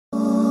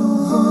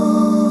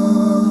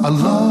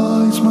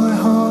Allah is my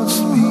heart's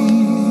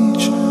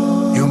speech.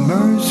 Your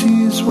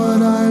mercy is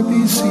what I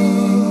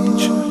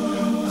beseech.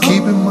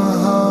 Keep in my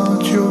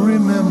heart your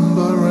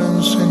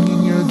remembrance, and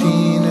in your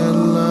deen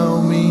allow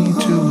me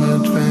to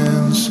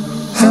advance.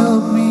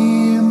 Help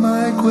me in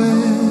my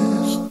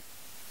quest.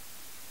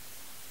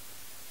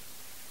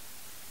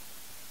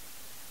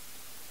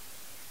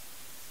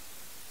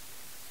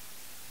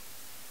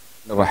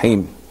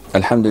 الرحيم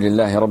الحمد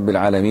لله رب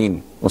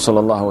العالمين وصلى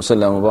الله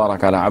وسلم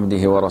وبارك على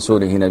عبده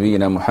ورسوله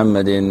نبينا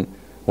محمد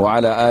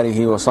وعلى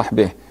آله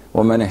وصحبه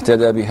ومن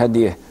اهتدى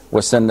بهديه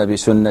واستنى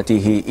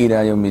بسنته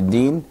إلى يوم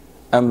الدين.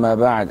 أما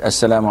بعد,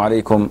 Assalamu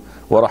alaikum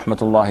wa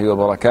rahmatullahi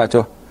wa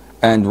barakatuh,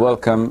 and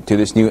welcome to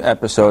this new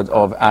episode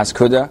of Ask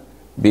Huda,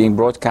 being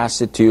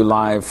broadcasted to you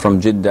live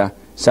from Jeddah,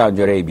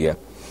 Saudi Arabia.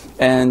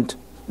 And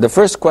the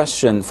first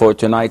question for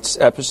tonight's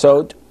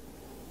episode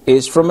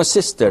is from a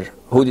sister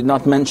who did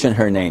not mention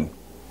her name.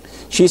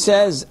 She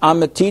says,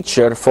 I'm a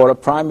teacher for a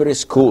primary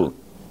school,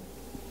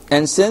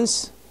 and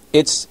since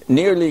it's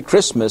nearly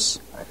Christmas,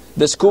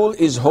 the school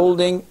is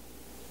holding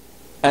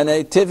a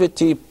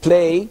nativity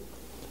play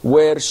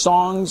where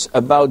songs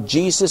about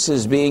Jesus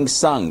is being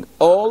sung.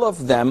 All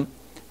of them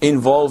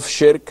involve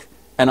shirk,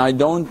 and I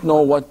don't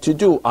know what to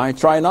do. I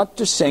try not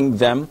to sing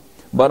them,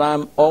 but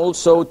I'm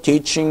also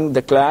teaching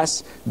the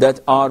class that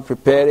are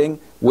preparing,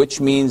 which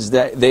means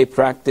that they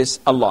practice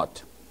a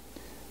lot.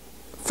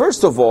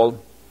 First of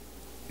all,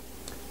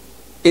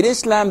 in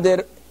Islam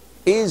there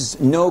is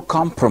no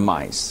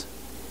compromise.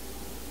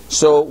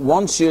 So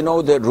once you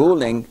know the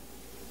ruling,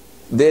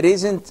 there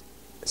isn't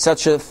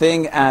such a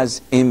thing as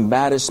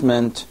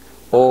embarrassment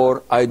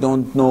or I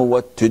don't know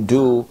what to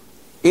do.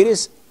 It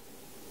is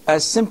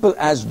as simple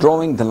as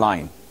drawing the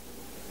line.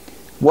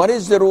 What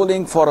is the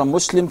ruling for a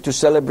Muslim to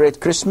celebrate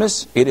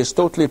Christmas? It is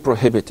totally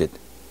prohibited.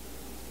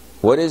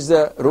 What is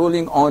the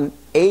ruling on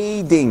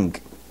aiding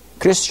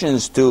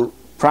Christians to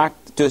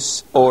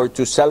practice or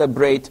to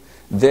celebrate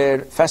their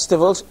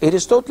festivals? It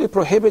is totally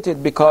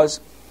prohibited, because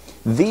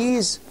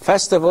these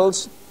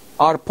festivals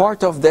are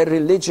part of their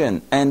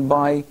religion, and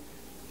by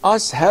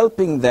us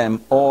helping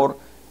them or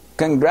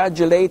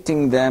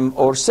congratulating them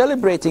or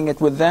celebrating it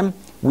with them,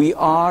 we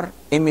are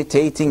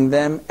imitating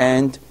them.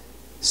 And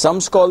some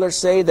scholars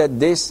say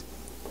that this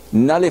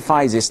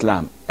nullifies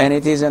Islam, and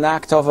it is an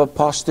act of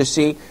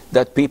apostasy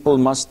that people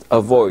must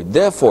avoid.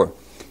 Therefore,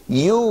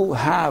 you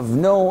have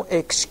no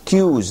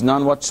excuse,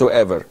 none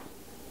whatsoever,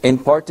 in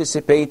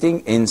participating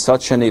in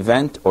such an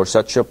event or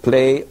such a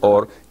play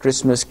or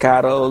Christmas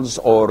carols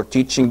or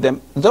teaching them,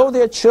 though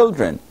they're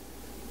children.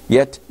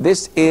 Yet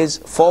this is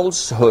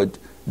falsehood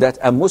that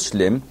a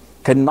Muslim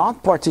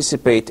cannot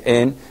participate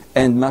in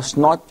and must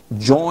not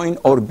join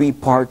or be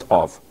part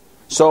of.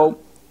 So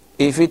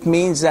if it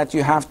means that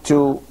you have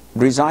to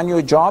resign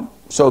your job,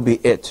 so be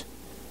it.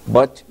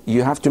 But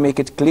you have to make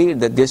it clear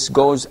that this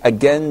goes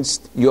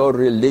against your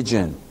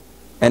religion,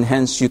 and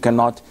hence you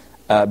cannot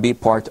be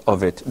part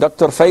of it.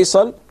 Dr.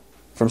 Faisal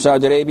from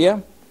Saudi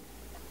Arabia.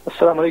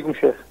 Assalamu alaikum,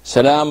 Sheikh.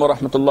 Salam wa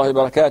rahmatullahi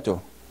wa barakatuh.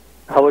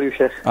 How are you,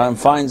 Sheikh? I'm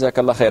fine,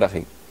 Jazakallah khair,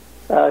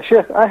 akhi.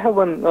 Sheikh, I have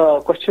one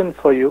question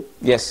for you.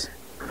 Yes.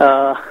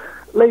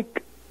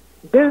 Like,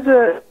 there's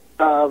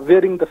a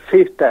wearing the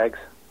face tags,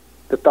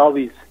 the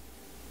taweez,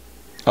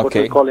 what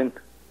we call it.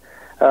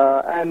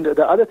 And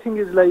the other thing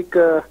is like,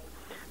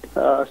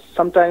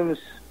 sometimes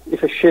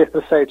if a Sheikh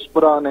recites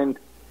Quran and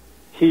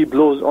he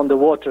blows on the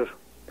water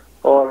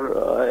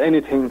or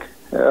anything,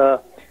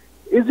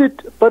 is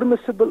it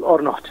permissible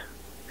or not?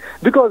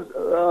 Because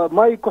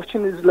my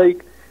question is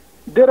like,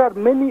 there are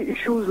many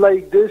issues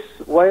like this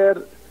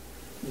where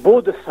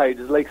both the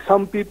sides, like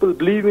some people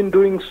believe in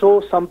doing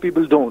so, some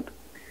people don't.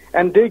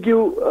 And they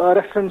give a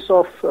reference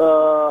of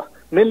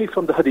mainly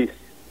from the hadith.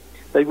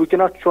 Like we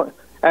cannot try.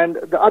 And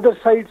the other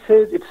side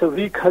says it's a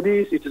weak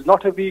hadith, it is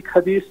not a weak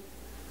hadith,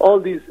 all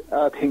these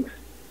things.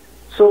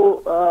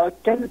 So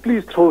can you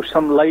please throw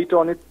some light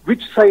on it?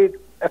 Which side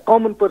a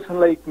common person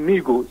like me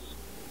goes?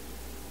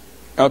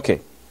 Okay,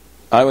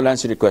 I will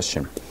answer the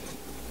question.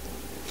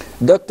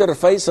 Dr.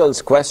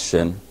 Faisal's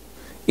question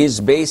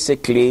is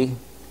basically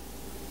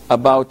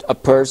about a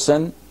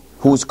person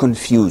who's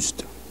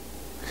confused.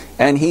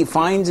 And he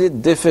finds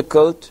it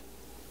difficult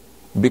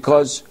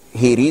because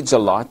he reads a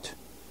lot,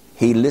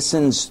 he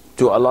listens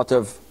to a lot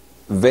of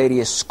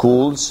various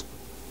schools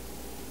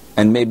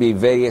and maybe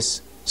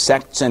various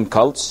sects and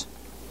cults,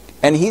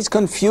 and he's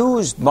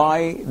confused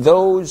by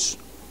those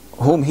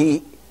whom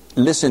he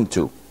listened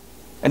to.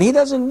 And he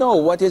doesn't know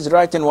what is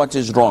right and what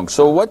is wrong.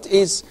 So what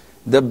is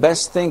the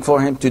best thing for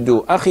him to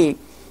do? Akhi,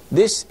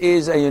 this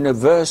is a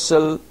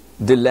universal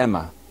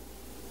dilemma.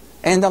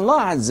 And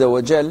Allah Azza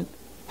wa Jal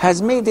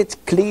has made it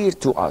clear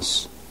to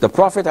us. The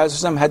Prophet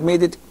ﷺ had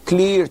made it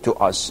clear to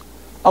us.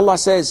 Allah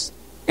says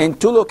in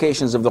 2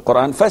 locations of the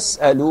Quran,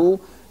 فَاسْأَلُوا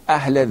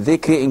أَهْلَ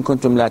الذِّكْرِ إِن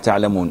كُنْتُمْ لَا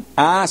تَعْلَمُونَ.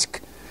 Ask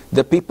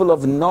the people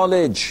of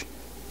knowledge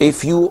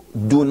if you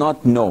do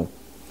not know.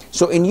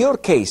 So in your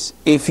case,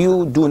 if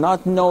you do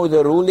not know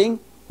the ruling,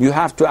 you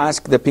have to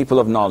ask the people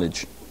of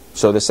knowledge.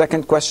 So the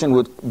second question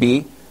would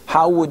be,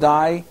 how would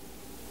I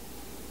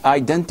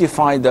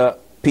identify the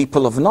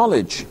people of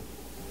knowledge.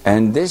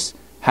 And this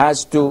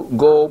has to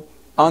go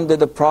under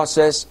the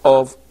process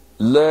of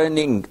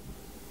learning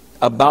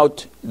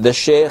about the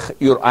sheikh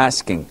you're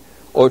asking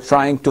or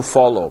trying to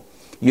follow.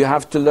 You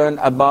have to learn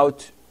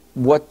about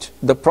what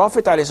the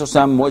Prophet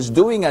ﷺ was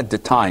doing at the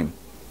time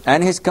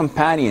and his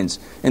companions.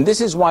 And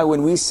this is why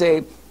when we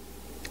say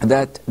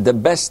that the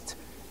best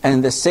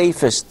and the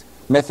safest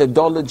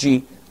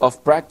methodology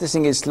of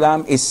practicing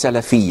Islam is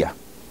Salafiyah.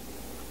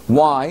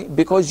 Why?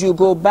 Because you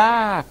go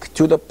back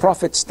to the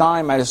Prophet's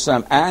time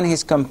ﷺ and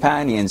his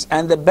companions,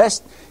 and the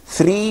best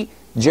 3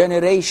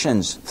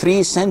 generations,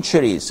 3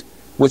 centuries,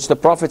 which the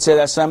Prophet said,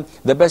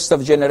 the best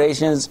of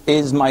generations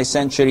is my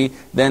century,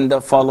 then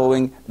the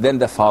following, then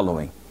the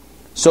following.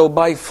 So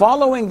by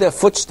following the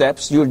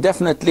footsteps, you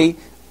definitely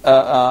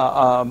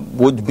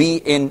would be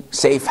in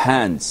safe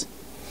hands.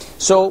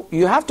 So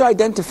you have to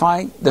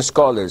identify the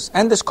scholars.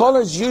 And the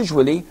scholars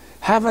usually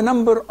have a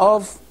number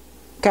of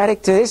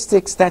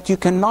characteristics that you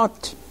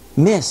cannot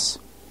miss.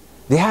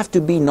 They have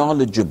to be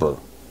knowledgeable.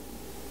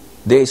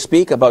 They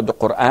speak about the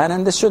Quran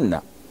and the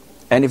Sunnah.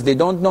 And if they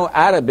don't know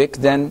Arabic,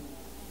 then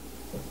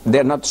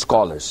they're not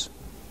scholars.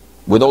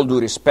 With all due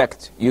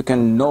respect, you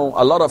can know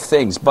a lot of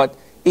things, but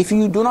if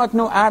you do not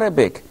know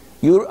Arabic,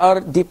 you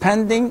are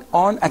depending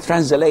on a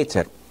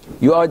translator.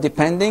 You are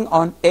depending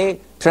on a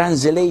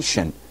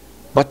translation.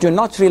 But you're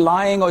not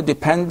relying or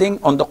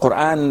depending on the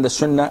Quran and the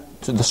Sunnah,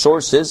 to the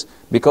sources,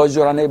 because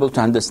you're unable to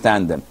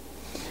understand them.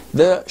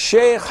 The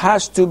Shaykh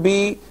has to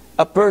be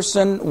a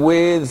person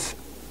with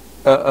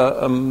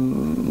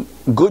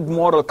good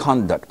moral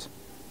conduct,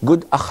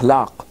 good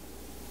akhlaq.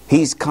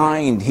 He's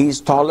kind,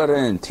 he's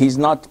tolerant, he's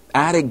not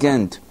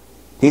arrogant,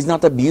 he's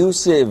not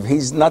abusive,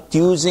 he's not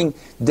using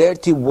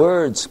dirty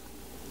words.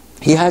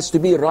 He has to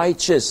be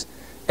righteous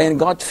and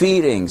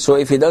God-fearing. So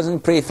if he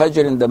doesn't pray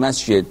Fajr in the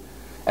masjid,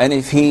 and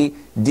if he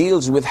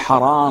deals with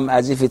haram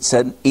as if it's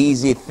an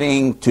easy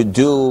thing to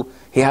do,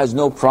 he has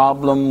no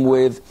problem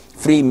with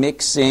free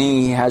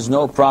mixing, he has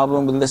no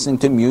problem with listening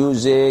to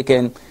music,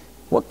 and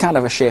what kind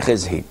of a sheikh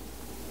is he?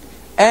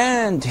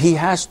 And he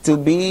has to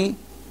be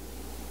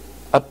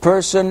a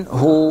person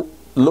who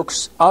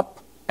looks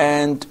up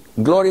and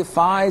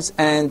glorifies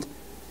and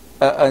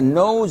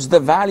knows the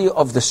value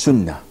of the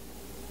Sunnah.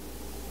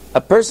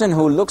 A person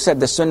who looks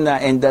at the Sunnah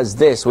and does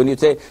this, when you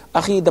say,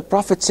 Akhi, the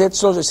Prophet said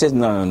so, he says,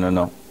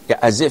 no. Yeah,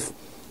 as if,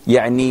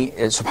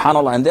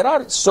 subhanAllah. And there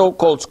are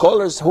so-called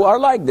scholars who are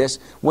like this.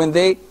 When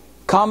they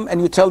come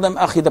and you tell them,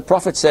 Akhi, the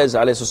Prophet says,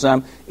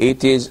 alayhi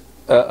it is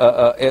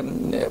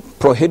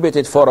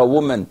prohibited for a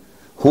woman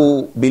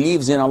who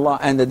believes in Allah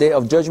and the Day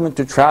of Judgment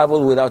to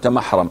travel without a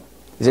mahram.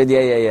 He said,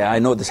 yeah, I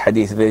know this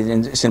hadith,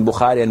 it's in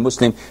Bukhari and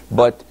Muslim,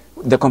 but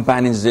the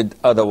companions did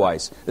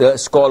otherwise. The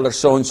scholar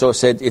so-and-so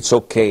said it's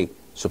okay.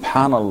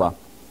 Subhanallah,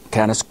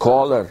 can a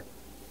scholar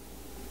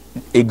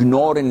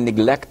ignore and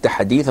neglect the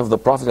hadith of the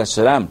Prophet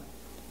ﷺ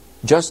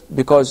just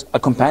because a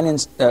companion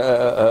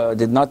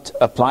did not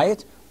apply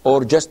it,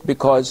 or just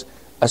because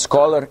a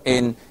scholar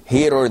in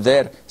here or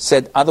there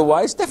said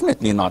otherwise?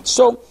 Definitely not.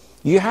 So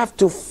you have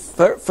to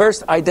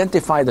first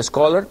identify the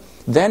scholar,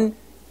 then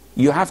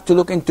you have to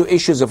look into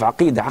issues of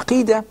Aqidah.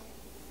 Aqidah,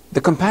 the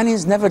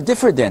companions never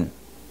differed in.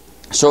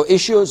 So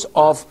issues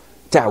of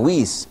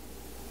ta'weez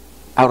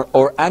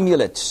or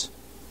amulets,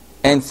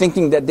 and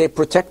thinking that they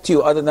protect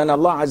you other than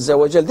Allah Azza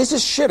wa Jal, this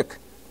is shirk.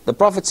 The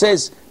Prophet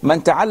says,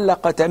 مَنْ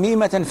تَعَلَّقَ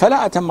تَمِيمَةً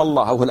فَلَا أَتَمَّ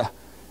اللَّهُ لَهُ.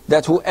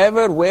 That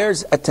whoever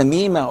wears a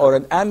tamima or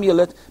an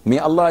amulet, may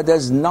Allah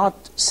does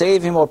not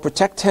save him or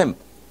protect him.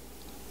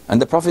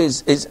 And the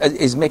Prophet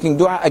is making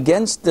dua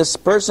against this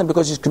person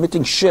because he's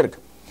committing shirk.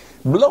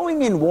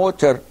 Blowing in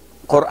water,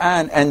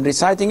 Quran, and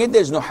reciting it,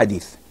 there's no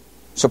hadith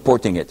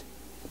supporting it.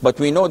 But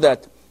we know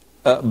that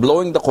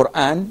blowing the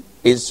Quran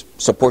is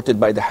supported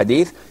by the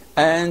hadith.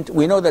 And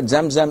we know that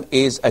Zamzam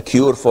is a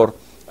cure for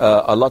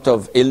a lot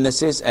of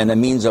illnesses and a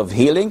means of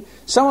healing.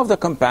 Some of the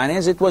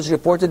companions, it was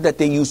reported that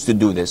they used to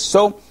do this.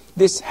 So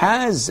this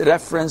has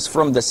reference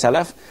from the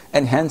Salaf,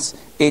 and hence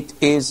it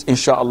is,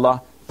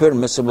 inshallah,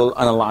 permissible,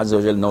 and Allah Azza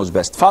wa Jal knows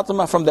best.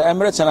 Fatima from the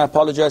Emirates, and I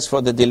apologize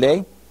for the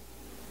delay.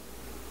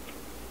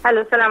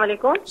 Hello, Assalamu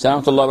alaikum.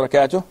 Assalamu wa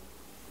barakatuh.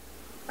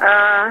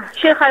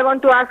 Sheikh, I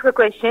want to ask a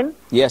question.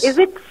 Yes. Is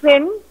it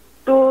sin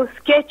to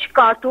sketch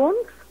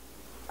cartoons?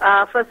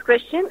 First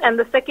question. And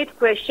the second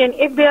question,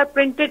 if they are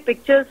printed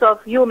pictures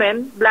of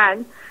human,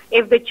 blank,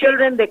 if the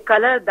children, they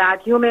color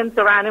that, humans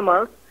or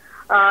animals,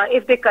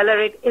 if they color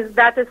it, is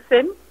that a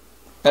sin?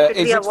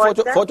 Is it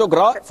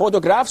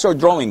photographs or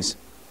drawings?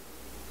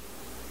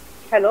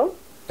 Hello?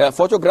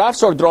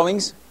 Photographs or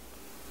drawings?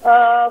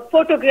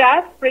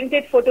 Photographs,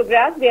 printed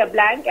photographs, they are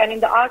blank, and in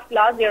the art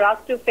class they are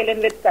asked to fill in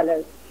with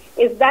colors.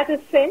 Is that a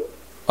sin?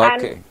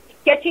 Okay. And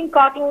sketching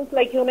cartoons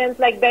like humans,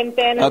 like Ben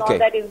 10 and all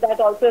that, is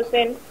that also a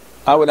sin?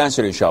 I will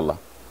answer, inshallah.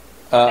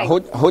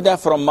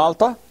 Huda from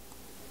Malta?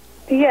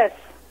 Yes.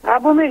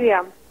 Abu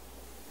Miriam.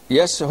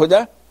 Yes,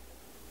 Huda?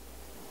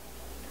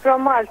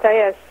 From Malta,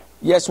 yes.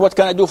 Yes, what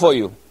can I do for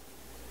you?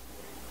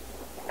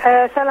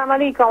 Assalamu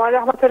alaikum wa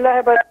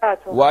rahmatullahi wa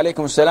barakatuh. Wa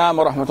alaikum assalam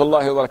wa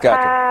rahmatullahi wa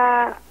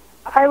barakatuh.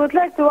 I would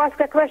like to ask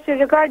a question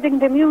regarding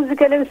the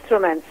musical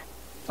instruments.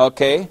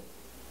 Okay.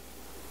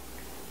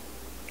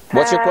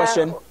 What's your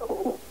question?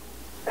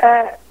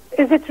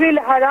 Is it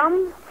really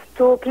haram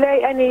to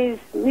play any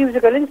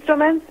musical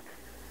instruments?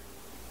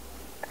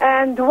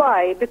 And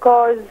why?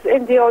 Because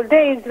in the old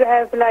days we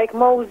have like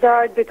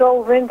Mozart,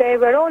 Beethoven, they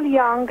were all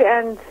young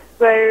and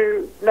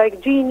were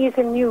like genius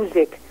in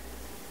music.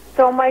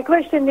 So my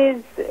question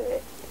is,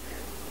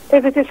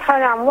 if it is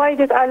haram, why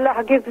did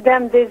Allah give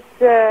them this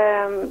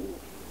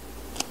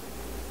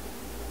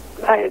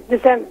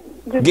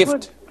gift?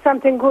 Good,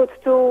 something good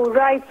to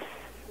write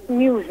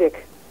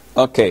music?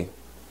 Okay.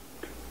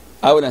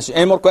 I will answer.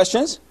 Any more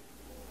questions?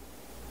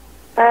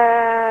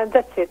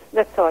 That's it.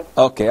 That's all.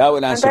 Okay, I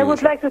will answer. And I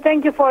would like to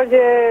thank you for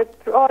the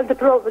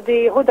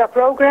Huda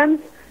programs.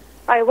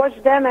 I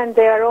watch them and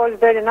they are all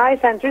very nice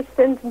and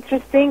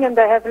interesting, and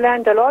I have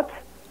learned a lot.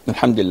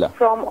 Alhamdulillah.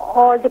 From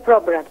all the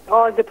programs.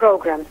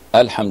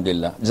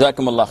 Alhamdulillah.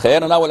 Jazakum Allah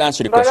khair, and I will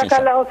answer your question.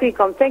 Barakallahu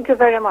feekum. Thank you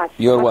very much.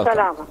 You're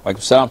welcome.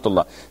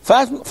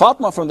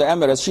 Fatma from the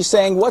Emirates, she's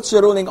saying, what's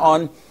the ruling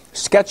on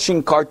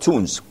sketching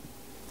cartoons?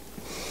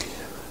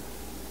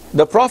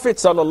 The Prophet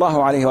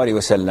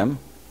ﷺ,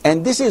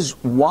 and this is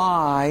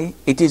why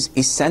it is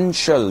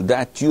essential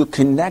that you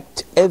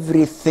connect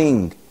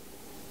everything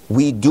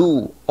we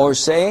do or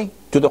say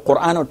to the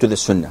Quran or to the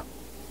Sunnah.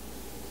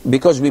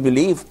 Because we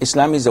believe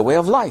Islam is a way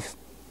of life.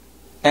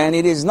 And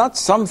it is not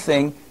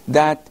something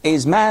that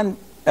is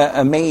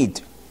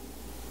man-made.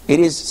 It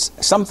is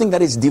something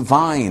that is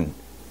divine.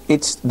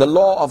 It's the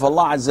law of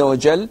Allah Azza wa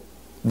Jal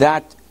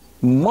that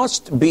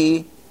must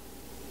be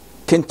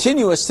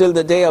continuous till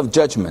the day of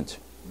judgment.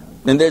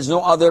 And there's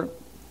no other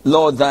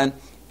law than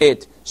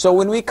it. So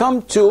when we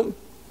come to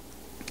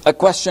a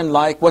question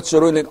like, what's the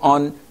ruling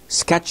on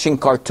sketching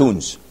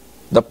cartoons?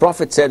 The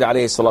Prophet said,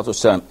 alayhi salatu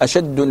wasalam,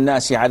 أَشَدُّ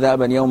النَّاسِ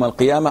عَذَابًا يَوْمَ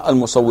الْقِيَامَةِ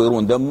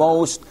الْمُصَوِّرُونَ. The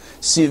most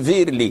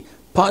severely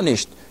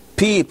punished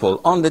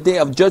people on the day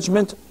of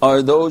judgment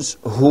are those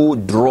who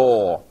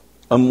draw.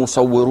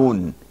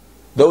 الْمُصَوِّرُونَ.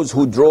 Those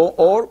who draw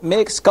or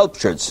make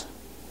sculptures.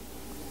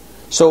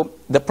 So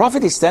the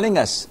Prophet is telling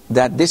us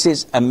that this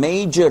is a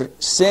major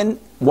sin,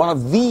 one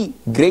of the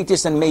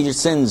greatest and major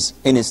sins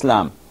in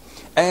Islam.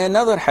 And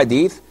another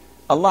hadith,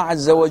 Allah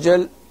Azza wa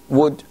Jal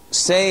would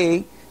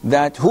say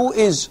that who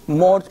is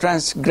more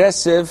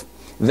transgressive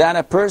than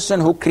a person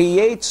who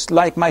creates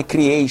like my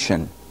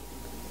creation?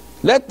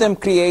 Let them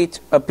create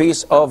a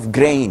piece of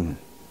grain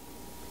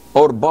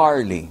or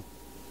barley.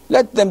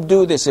 Let them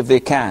do this if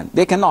they can.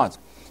 They cannot.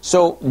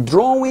 So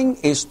drawing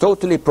is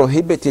totally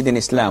prohibited in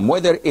Islam,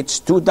 whether it's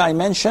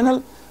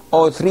two-dimensional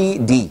or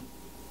 3D.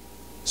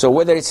 So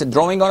whether it's a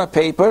drawing on a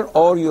paper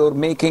or you're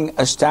making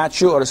a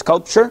statue or a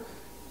sculpture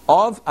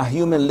of a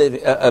human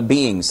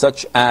being,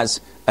 such as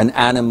an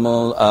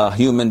animal, a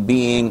human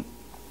being,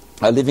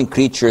 a living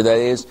creature, that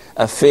is,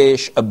 a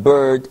fish, a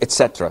bird,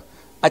 etc.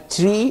 A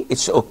tree,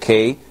 it's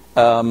okay.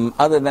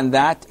 Other than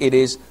that, it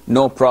is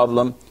no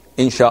problem,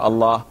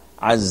 insha'Allah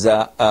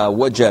Azza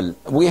wa Jal.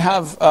 We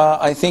have,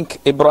 I think,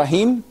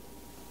 Ibrahim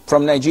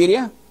from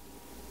Nigeria.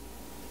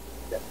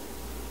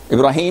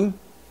 Ibrahim?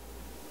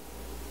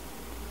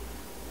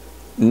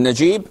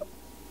 Najib?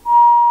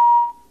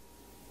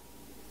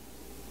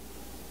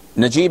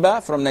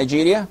 Najiba from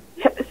Nigeria?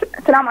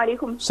 Assalamu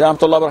alaikum.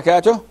 Assalamu wa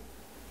barakatuh.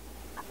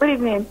 Good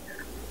evening.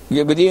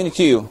 Yeah, good evening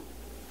to you.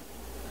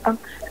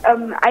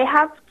 I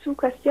have two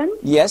questions.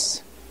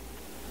 Yes.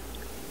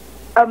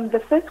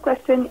 The first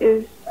question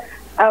is,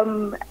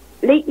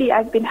 lately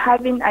I've been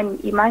having an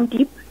Iman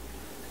dip,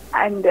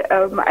 and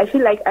I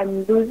feel like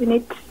I'm losing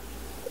it.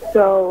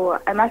 So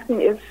I'm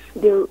asking if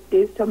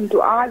there's some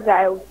dua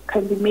that I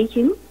can be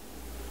making.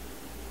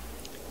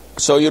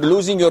 So you're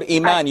losing your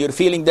Iman. You're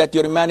feeling that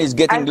your Iman is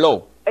getting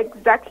low.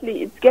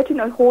 Exactly. It's getting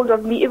a hold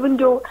of me, even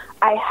though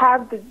I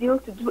have the zeal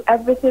to do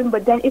everything,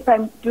 but then if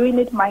I'm doing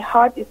it, my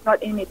heart is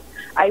not in it.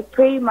 I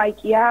pray my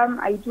qiyam,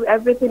 I do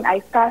everything,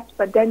 I fast,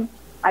 but then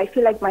I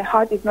feel like my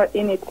heart is not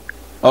in it.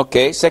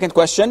 Okay. Second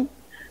question?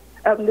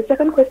 The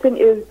second question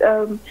is,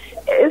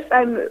 if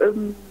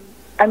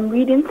I'm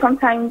reading,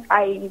 sometimes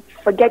I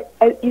forget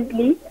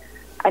easily,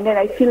 and then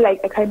I feel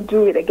like I can't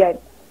do it again.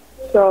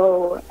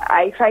 So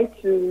I try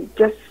to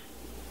just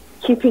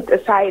keep it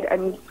aside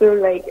and feel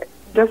like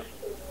just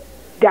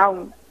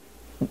down.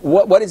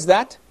 What is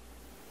that?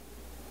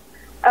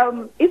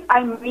 If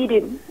I'm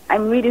reading,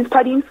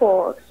 studying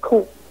for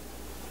school.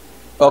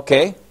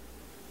 Okay.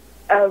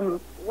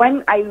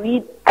 When I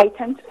read, I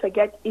tend to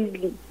forget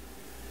easily.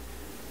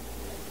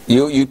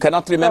 You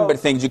cannot remember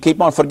things. You keep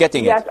on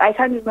forgetting Yes, I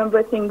can't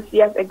remember things.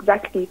 Yes,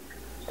 exactly.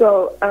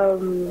 So,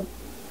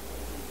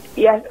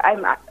 yes,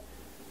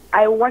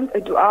 I want a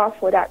dua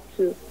for that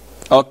too.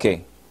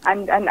 Okay.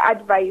 And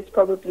advice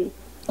probably.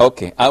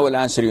 Okay, I will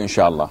answer you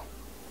inshallah.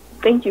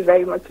 Thank you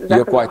very much.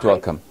 You're quite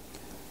welcome.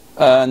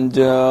 And,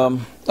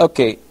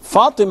 okay,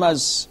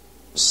 Fatima's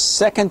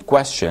second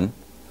question,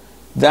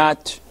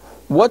 that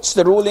what's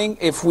the ruling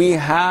if we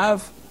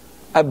have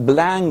a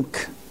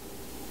blank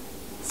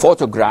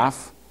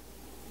photograph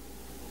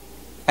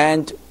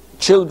and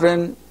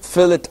children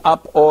fill it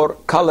up or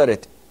color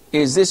it.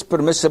 Is this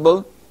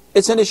permissible?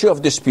 It's an issue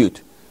of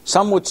dispute.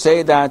 Some would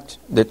say that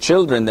the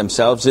children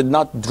themselves did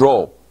not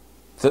draw.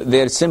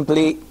 They're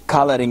simply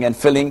coloring and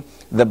filling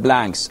the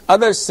blanks.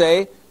 Others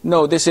say,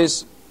 no, this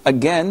is,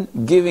 again,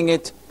 giving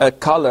it a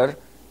color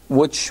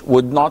which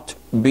would not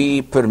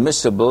be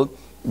permissible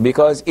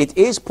because it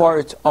is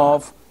part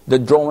of the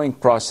drawing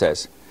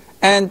process.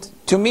 And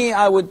to me,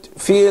 I would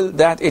feel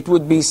that it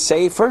would be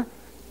safer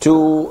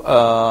to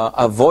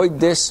avoid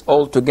this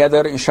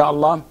altogether,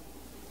 inshallah,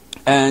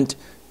 and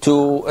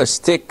to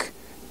stick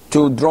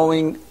to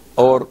drawing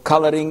or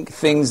coloring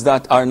things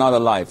that are not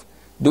alive.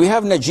 Do we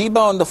have Najiba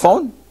on the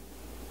phone?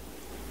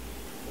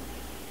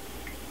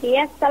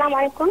 Yes, Assalamu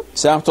alaikum.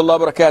 Assalamu alaikum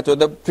barakatuh.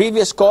 The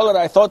previous caller,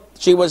 I thought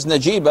she was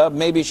Najiba.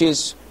 Maybe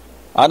she's,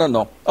 I don't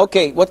know.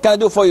 Okay, what can I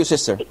do for you,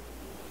 sister?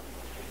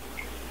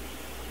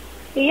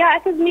 Yeah,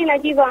 it is me,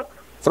 Najiba.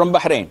 From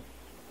Bahrain?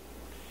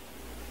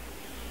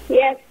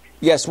 Yes.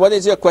 Yes, what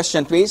is your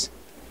question, please?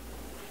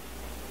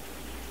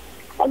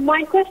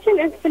 My question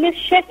is, please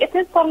check, it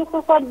is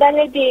permissible for the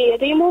lady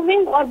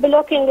removing or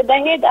blocking the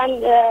head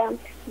and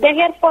the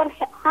hair for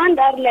hand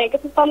or leg.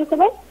 Is it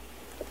permissible?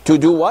 To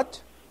do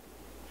what?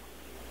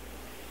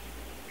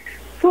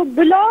 To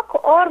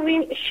block or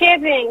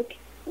shaving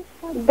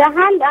the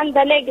hand and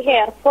the leg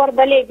hair for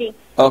the lady.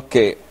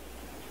 Okay.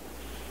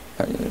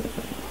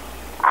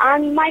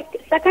 And my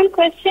second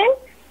question?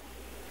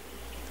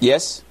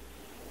 Yes.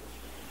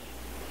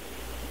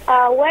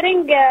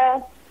 Wearing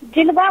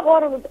jilbab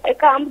or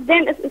ikam,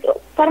 then is it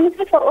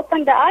permissible for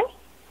open the eye?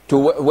 To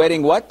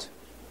wearing what?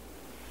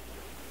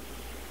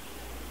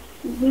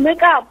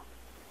 Makeup.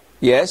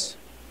 Yes.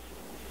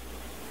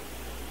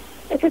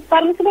 Is it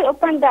permissible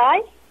open the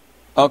eye?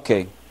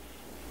 Okay.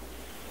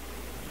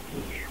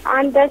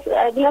 And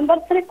the number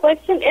 3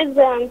 question is,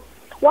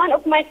 one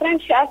of my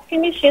friends, she asked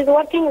me, she's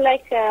working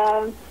like,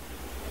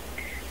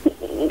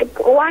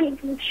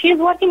 she's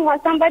working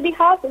on somebody's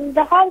house. In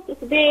the house,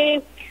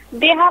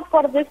 they have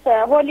for this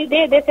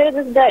holiday, they say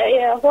this is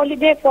the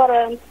holiday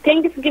for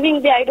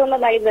Thanksgiving Day, I don't know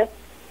like this.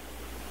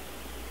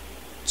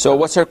 So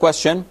what's her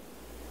question?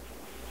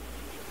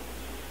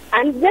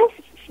 And this,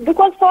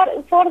 because for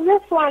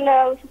this one,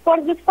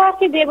 for this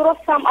party, they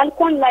brought some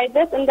alcohol like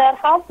this in their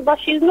house, but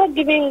she's not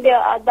giving the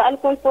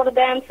alcohol for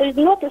them. So she's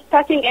not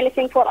starting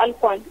anything for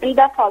alcohol in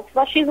that house.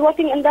 But she's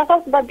working in the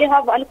house, but they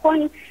have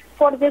alcohol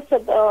for this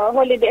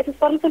holiday. Is it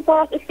permissible for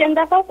us to stay in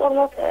the house or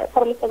not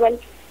permissible?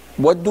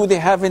 What do they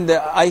have in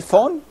the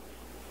iPhone?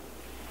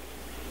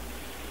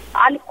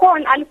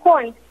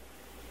 Alcohol.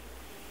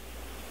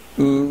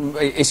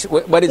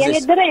 What is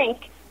this?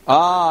 Drink.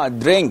 Ah,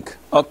 drink.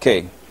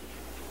 Okay.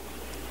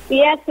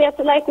 Yes,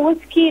 like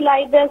whiskey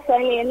like this,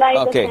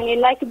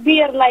 like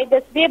beer like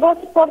this. They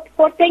bought it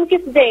for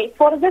Thanksgiving Day.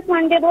 For this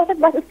one they bought it,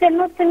 but it's still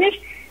not finished.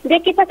 They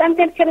keep it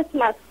until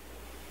Christmas.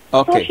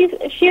 Okay.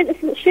 So she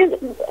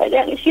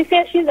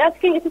said she's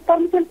asking if it's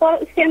permissible for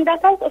stay in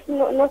that house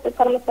or not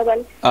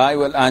permissible. I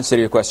will answer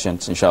your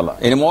questions, inshallah.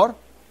 Any more?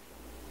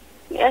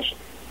 Yes.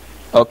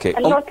 Okay.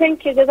 No,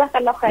 thank you.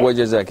 Jazakallah khair.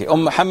 Wajazaki.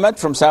 Muhammad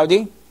from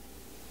Saudi.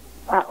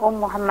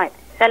 Muhammad.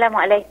 Assalamu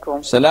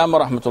alaikum. Salam wa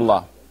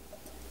rahmatullah.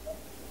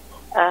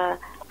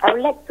 I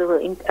would like to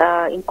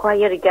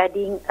inquire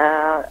regarding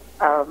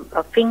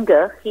a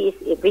finger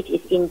which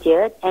is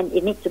injured and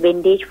it needs to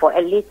bandage for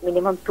at least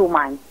minimum 2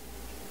 months.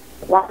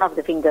 One of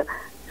the finger.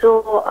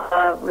 So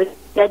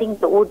regarding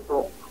the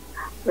wudu,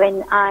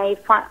 when I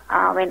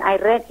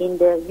read in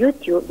the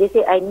YouTube, they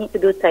say I need to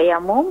do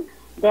tayammum,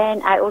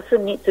 then I also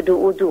need to do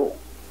wudu,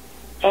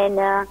 and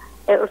I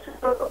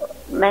also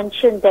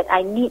mentioned that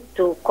I need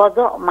to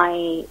qada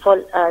my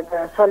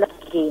the salat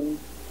again.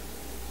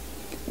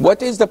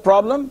 What is the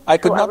problem? I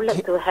could not. I would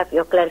like to have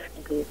your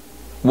clarification.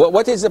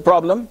 What is the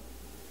problem?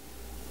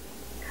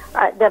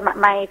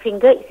 My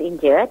finger is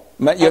injured,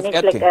 and it's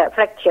like a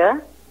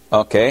fracture.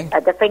 Okay.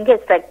 The finger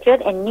is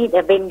fractured and need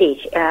a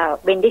bandage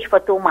for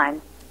 2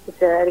 months.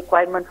 It's a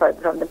requirement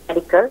from the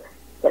medical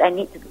that I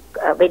need to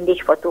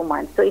bandage for 2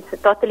 months. So it's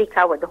totally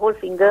covered. The whole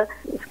finger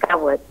is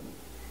covered.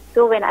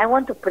 So when I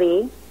want to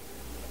pray,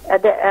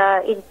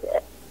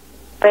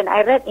 when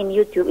I read in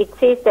YouTube, it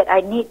says that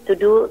I need to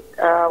do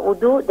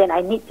wudu, then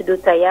I need to do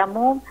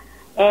tayammum,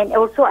 and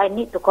also I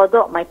need to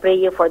qada my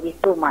prayer for these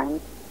 2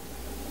 months.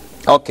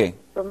 Okay.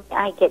 So may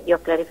I get your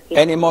clarification?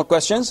 Any more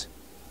questions?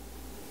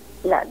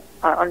 Yeah,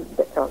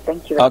 that's all.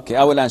 Thank you. Okay,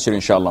 I will answer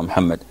inshallah,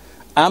 Muhammad.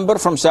 Amber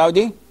from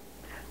Saudi.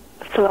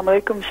 Assalamu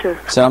alaikum, Sheikh.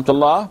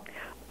 Salamtullah.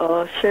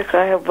 Sheikh,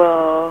 I have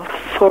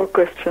 4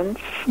 questions.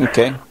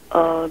 Okay.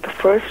 The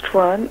first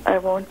one, I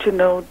want to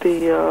know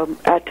the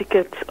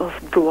etiquette of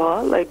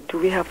dua. Like, do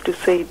we have to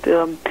say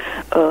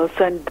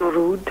send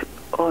durood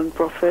on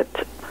Prophet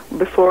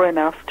before and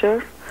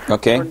after?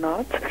 Okay. Or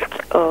not?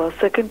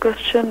 Second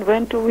question,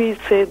 when do we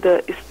say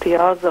the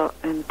istiaza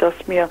and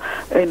tasmiyah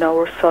in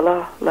our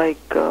salah,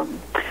 like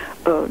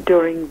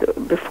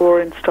before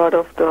and start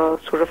of the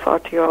Surah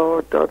Fatiha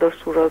or the other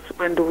surahs,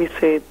 when do we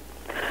say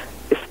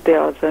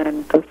istiaza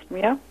and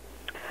tasmiyah?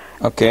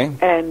 Okay.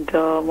 And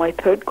my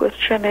third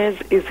question is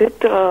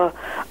it,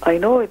 I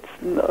know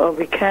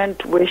we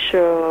can't wish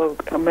a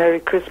Merry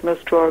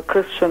Christmas to our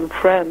Christian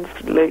friends,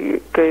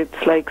 like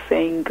it's like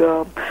saying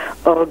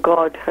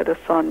God had a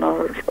son,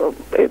 or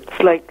it's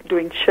like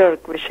doing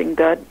shirk, wishing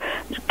that.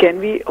 Can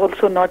we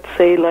also not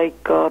say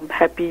like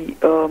Happy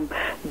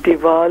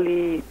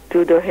Diwali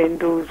to the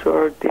Hindus,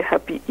 or the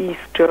Happy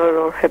Easter,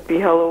 or Happy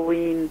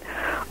Halloween,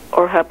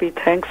 or Happy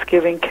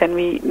Thanksgiving? Can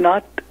we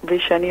not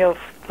wish any of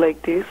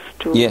like this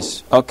to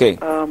yes, okay.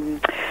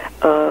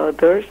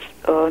 Others,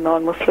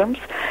 non-Muslims?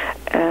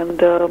 And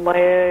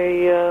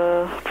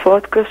my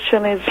fourth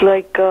question is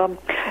like I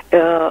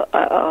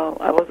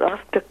was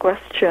asked a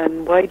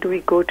question, why do we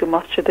go to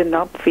Masjid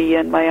al-Nabawi?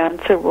 And my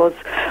answer was,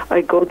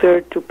 I go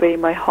there to pay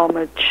my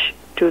homage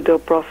to the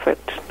Prophet,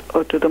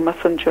 or to the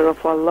Messenger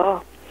of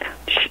Allah,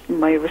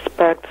 my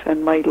respects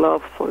and my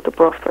love for the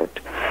Prophet.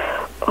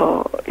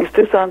 Is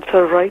this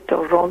answer right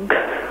or wrong?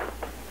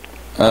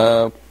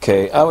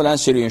 Okay, I will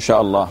answer you,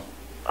 inshallah.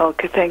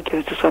 Okay, thank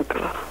you.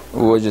 Jazakallah.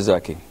 Wa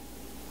jazaki.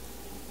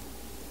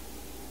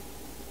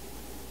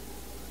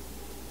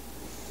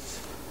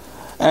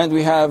 And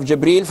we have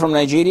Jibril from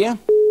Nigeria.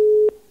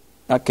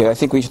 Okay, I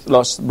think we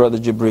lost Brother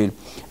Jibril.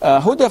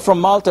 Huda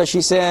from Malta,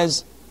 she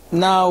says,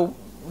 now,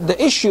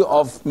 the issue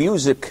of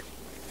music,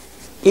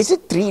 is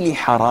it really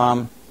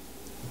haram?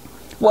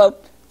 Well,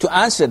 to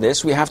answer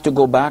this, we have to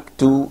go back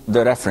to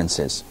the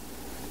references.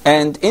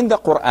 And in the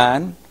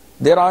Quran,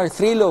 there are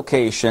 3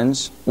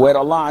 locations where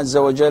Allah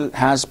Azza wa Jal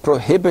has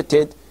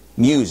prohibited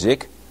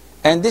music.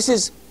 And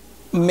this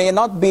may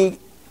not be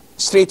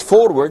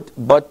straightforward,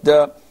 but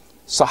the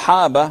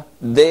Sahaba,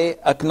 they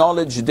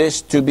acknowledge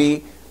this to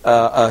be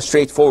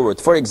straightforward.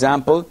 For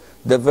example,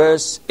 the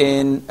verse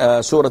in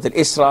Surah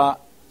Al-Isra,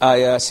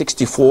 Ayah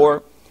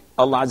 64,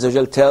 Allah Azza wa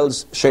Jal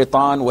tells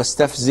Shaitan,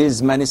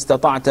 وَاسْتَفْزِزْ مَنِ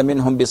اسْتَطَعْتَ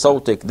مِنْهُمْ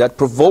بِصَوْتِكَ, that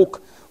provoke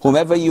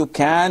whomever you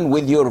can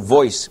with your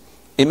voice.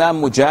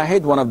 Imam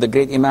Mujahid, one of the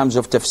great Imams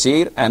of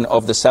Tafsir and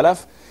of the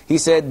Salaf, he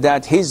said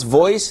that his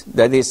voice,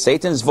 that is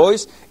Satan's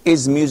voice,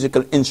 is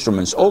musical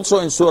instruments. Also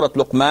in Surah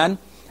Luqman,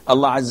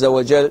 Allah Azza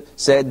wa Jal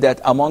said that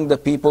among the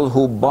people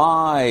who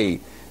buy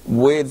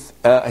with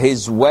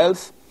his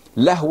wealth,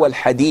 lahwa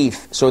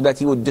al-hadith, so that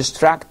he would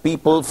distract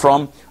people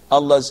from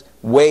Allah's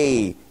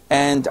way.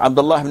 And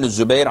Abdullah ibn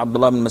Zubayr,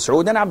 Abdullah ibn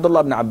Mas'ud, and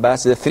Abdullah ibn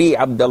Abbas, the 3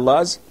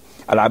 Abdullahs,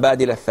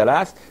 al-Abadil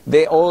al-Thalath,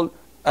 they all,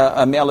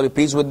 may Allah be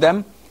pleased with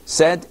them,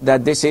 said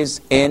that this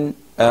is in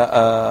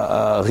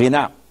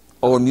ghina,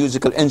 or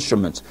musical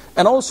instruments.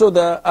 And also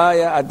the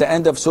ayah at the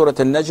end of Surah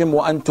Al-Najm,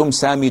 وَأَنْتُمْ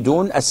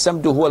سَامِدُونَ,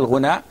 السَّمْدُ هُوَ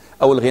الْغُنَاء,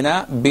 أو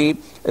الْغِنَاء, be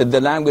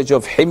the language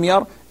of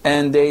Himyar,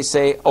 and they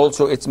say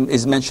also it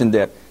is mentioned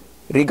there.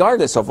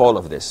 Regardless of all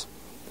of this,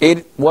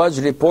 it was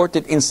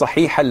reported in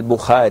Sahih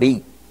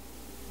al-Bukhari,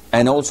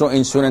 and also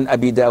in Sunan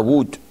Abi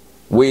Dawood,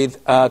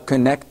 with a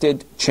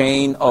connected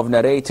chain of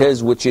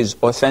narrators which is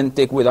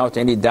authentic without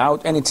any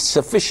doubt, and it's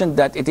sufficient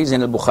that it is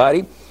in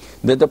al-Bukhari,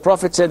 that the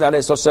Prophet said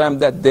ﷺ,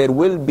 that there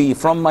will be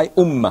from my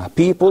ummah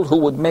people who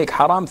would make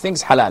haram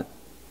things halal.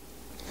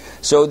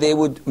 So they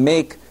would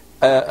make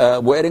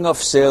wearing of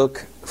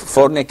silk,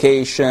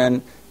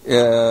 fornication,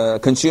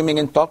 consuming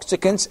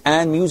intoxicants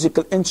and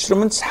musical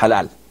instruments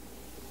halal.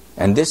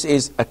 And this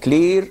is a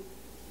clear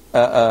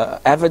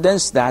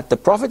evidence that the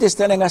Prophet is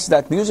telling us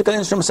that musical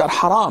instruments are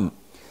haram.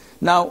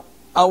 Now,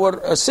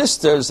 our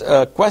sister's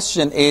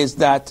question is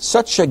that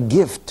such a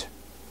gift,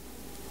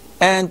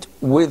 and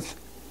with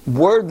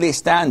worldly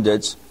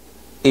standards,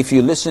 if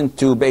you listen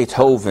to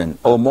Beethoven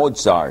or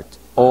Mozart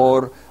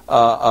or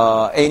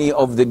any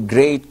of the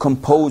great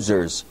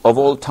composers of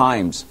all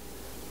times,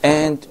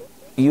 and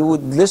you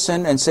would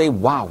listen and say,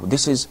 wow,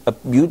 this is a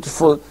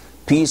beautiful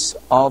piece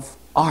of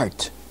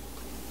art.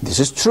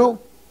 This is true.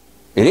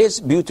 It is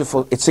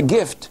beautiful. It's a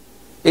gift.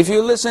 If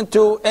you listen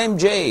to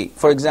MJ,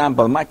 for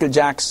example, Michael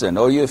Jackson,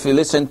 or if you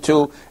listen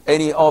to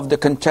any of the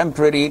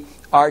contemporary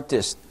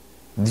artists,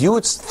 you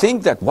would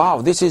think that,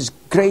 wow, this is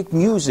great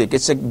music.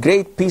 It's a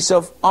great piece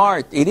of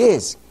art. It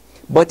is.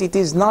 But it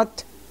is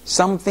not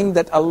something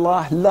that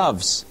Allah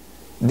loves.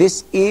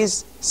 This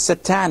is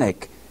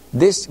satanic.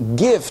 This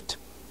gift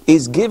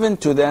is given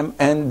to them,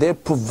 and they're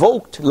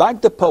provoked,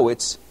 like the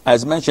poets,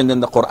 as mentioned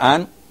in the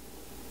Quran.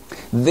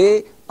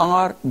 They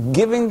are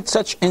given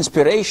such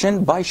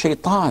inspiration by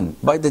shaitan,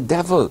 by the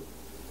devil.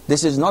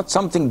 This is not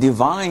something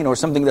divine or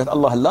something that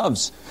Allah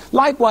loves.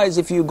 Likewise,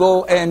 if you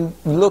go and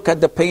look at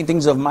the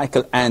paintings of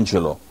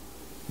Michelangelo,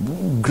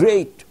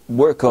 great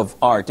work of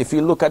art. If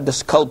you look at the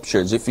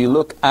sculptures, if you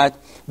look at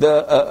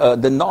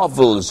the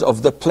novels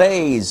of the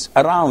plays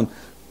around,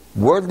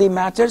 worldly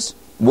matters,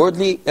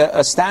 worldly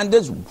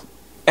standards,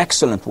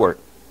 excellent work.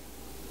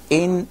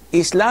 In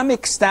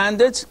Islamic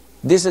standards,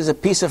 this is a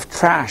piece of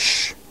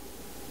trash,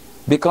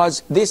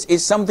 because this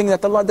is something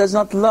that Allah does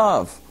not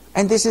love.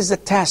 And this is the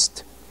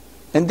test.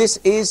 And this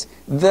is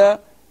the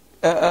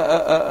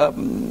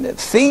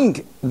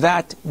thing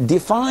that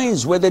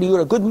defines whether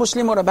you're a good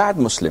Muslim or a bad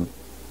Muslim.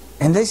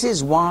 And this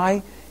is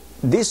why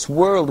this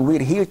world,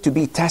 we're here to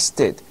be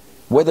tested.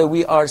 whether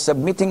we are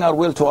submitting our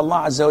will to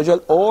Allah Azza wa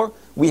Jal or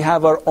we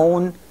have our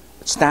own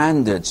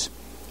standards.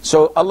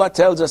 So Allah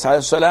tells us,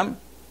 alayhi salam,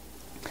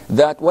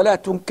 that وَلَا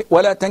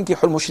تَنْكِحُ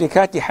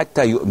الْمُشْرِكَاتِ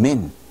حَتَّى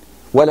يُؤْمِنْ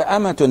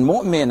وَلَأَمَةٌ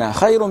مُؤْمِنَةٌ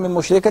خَيْرٌ مِّن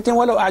مُشْرِكَةٍ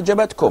وَلَوْ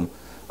أَعْجَبَتْكُمْ.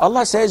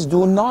 Allah says,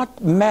 do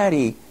not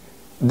marry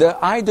the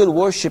idol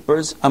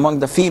worshippers among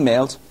the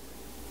females,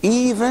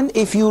 even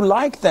if you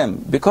like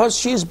them, because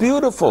she is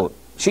beautiful,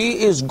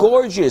 she is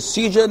gorgeous,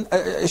 she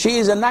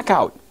is a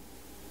knockout.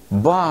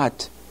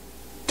 But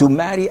to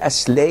marry a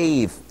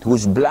slave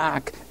who's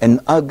black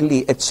and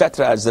ugly,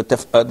 etc., as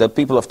the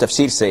people of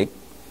tafsir say,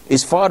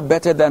 is far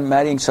better than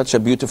marrying such a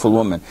beautiful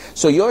woman.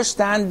 So your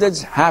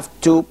standards have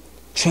to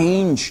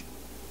change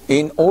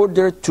in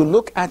order to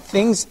look at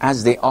things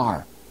as they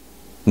are,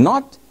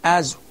 not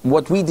as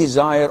what we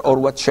desire or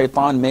what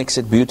shaitan makes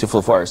it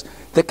beautiful for us.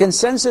 The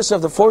consensus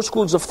of the four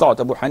schools of thought,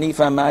 Abu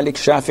Hanifa, Malik,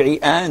 Shafi'i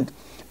and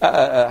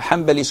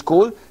Hanbali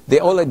school, they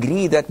all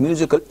agree that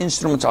musical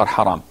instruments are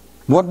haram.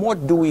 What more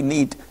do we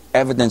need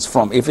evidence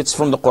from if it's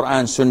from the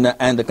Quran, Sunnah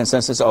and the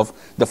consensus of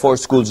the four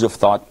schools of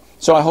thought?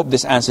 So I hope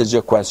this answers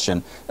your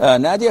question.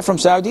 Nadia from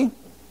Saudi.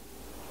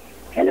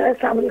 Hello,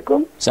 assalamu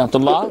alaikum.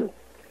 Salamullah.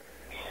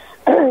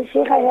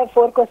 Sheikh, I have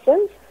 4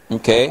 questions.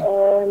 Okay.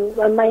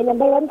 My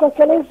number 1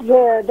 question is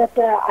that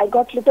I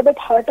got a little bit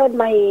hurt on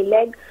my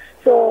leg,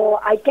 so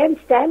I can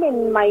stand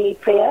in my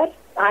prayer.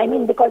 I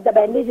mean, because the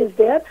bandage is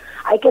there,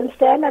 I can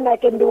stand and I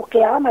can do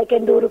qiyam, I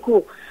can do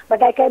ruku,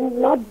 but I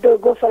cannot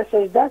go for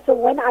sajda. So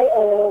when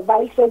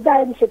while sajda,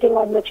 I am sitting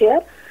on the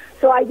chair.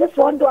 So I just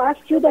want to ask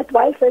you that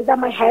while sajda,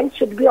 my hands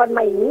should be on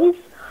my knees,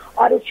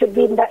 or it should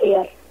be in the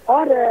air,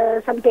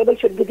 or some table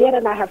should be there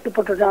and I have to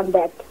put it on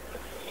that.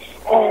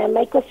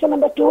 My question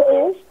number 2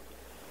 is,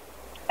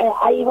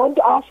 I want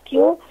to ask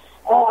you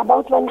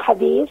about one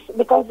hadith,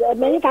 because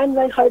many times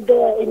I heard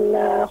in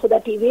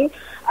Huda TV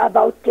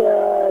about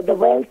the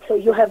wealth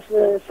you have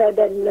said,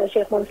 and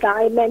Sheikh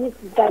Musa, many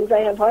times I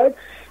have heard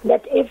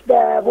that if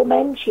the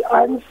woman, she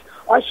earns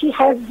or she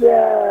has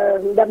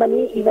the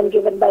money even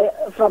given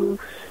from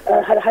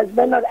her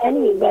husband or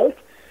any wealth,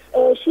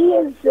 she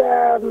is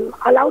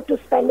allowed to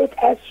spend it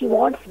as she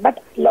wants,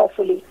 but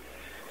lawfully.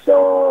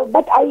 So,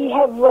 but I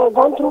have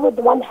gone through with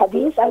one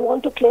hadith. I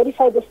want to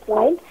clarify this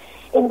point.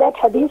 In that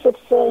hadith, it's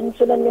in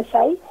Sunan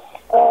Nisai.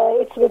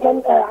 It's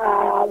written,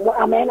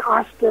 a man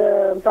asked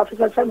Prophet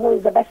ﷺ, who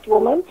is the best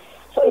woman.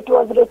 So it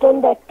was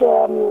written that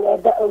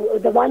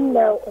the one,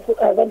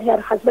 when her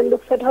husband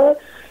looks at her,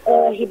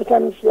 he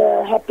becomes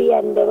happy,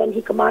 and when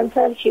he commands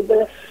her, she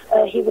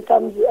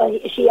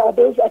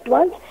obeys at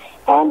once,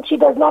 and she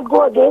does not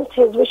go against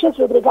his wishes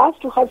with regards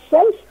to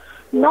herself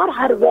nor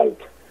her wealth.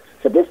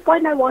 So this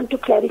point I want to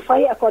clarify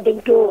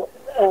according to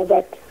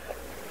that.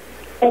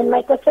 And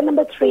my question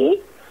number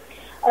 3,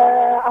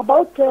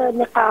 about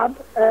niqab.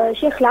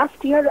 Sheikh,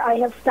 last year I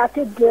have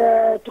started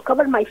to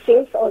cover my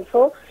face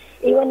also,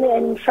 even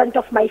in front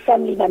of my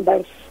family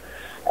members.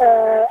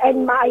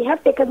 And I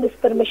have taken this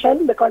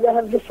permission because I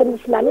have listened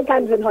many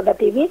times in Huda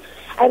TV,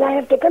 and I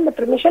have taken the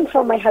permission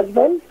from my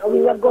husband. We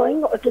were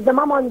going to the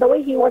mom on the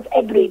way. He was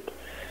agreed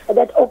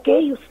that, okay,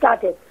 you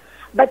started.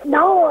 But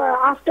now,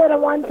 after a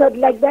once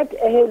like that,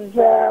 his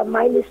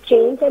mind is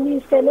changed, and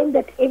he's telling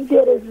that if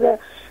there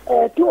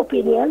is 2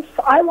 opinions,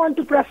 I want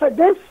to prefer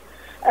this,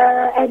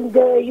 and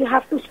you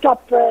have to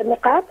stop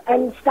niqab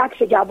and start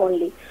hijab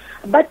only.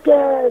 But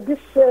this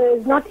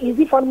is not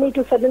easy for me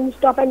to suddenly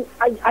stop, and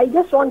I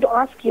just want to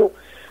ask you,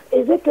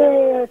 is it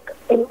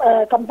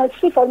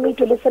compulsory for me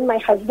to listen my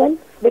husband?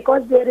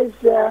 Because there is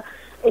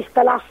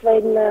ikhtilaf,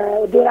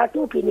 and there are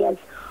 2 opinions,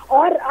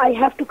 or I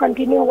have to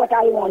continue what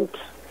I want.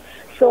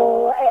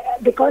 So,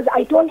 because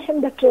I told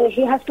him that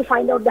he has to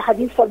find out the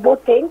hadith for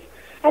both things,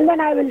 and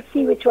then I will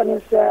see which one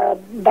is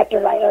better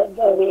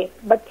way.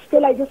 But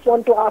still, I just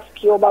want to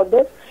ask you about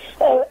this.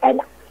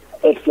 And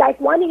it's like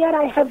 1 year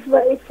I have,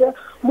 it's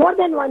more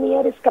than 1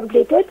 year is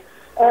completed,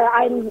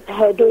 I'm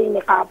doing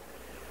niqab.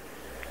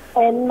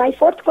 And my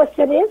 4th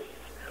question is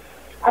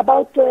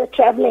about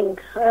traveling.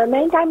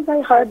 Many times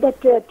I heard that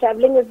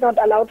traveling is not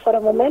allowed for a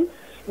woman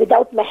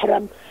without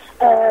mahram.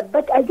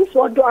 But I just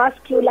want to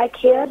ask you, like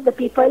here, the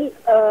people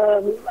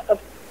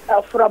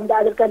from the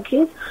other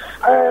countries,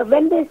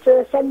 when they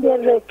send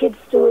their kids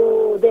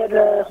to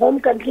their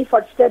home country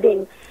for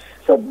studying,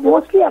 so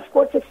mostly, of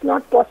course, it's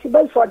not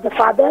possible for the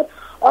father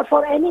or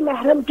for any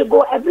mahram to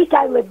go every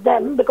time with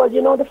them, because,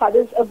 you know, the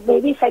fathers,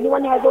 maybe if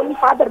anyone has only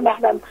father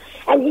mahram,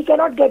 and he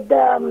cannot get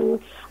the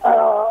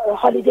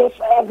holiday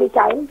every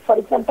time. For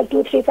example,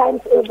 2-3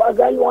 times if a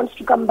girl wants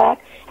to come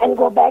back and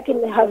go back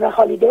in her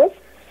holidays,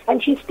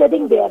 and she's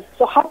studying there.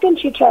 So how can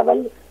she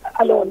travel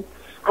alone?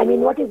 I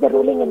mean, what is the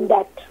ruling in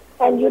that?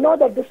 And you know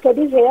that the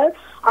studies here,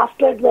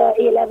 after the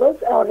A-levels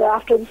or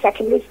after the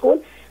secondary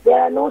school, there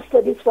are no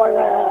studies for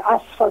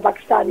us, for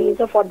Pakistanis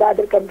or for the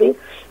other countries.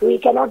 We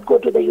cannot go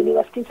to the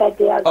universities as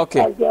they are,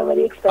 okay, as they are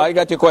very expensive. I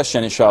got your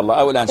question, inshallah.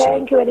 I will answer.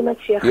 Thank you very much,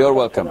 Sheikh. You're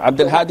welcome.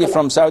 Abdul Hadi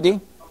from Saudi.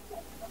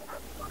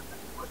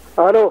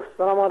 Hello,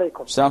 Assalamu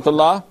alaikum.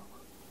 Salamullah.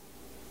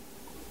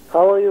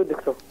 How are you,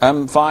 Doctor?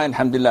 I'm fine,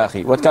 alhamdulillah.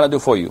 What can I do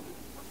for you?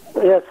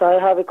 Yes, I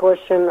have a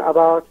question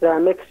about the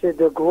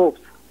mixed groups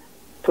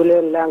to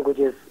learn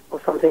languages or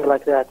something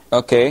like that.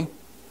 Okay.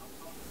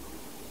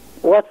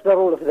 What's the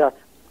rule of that?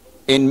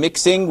 In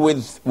mixing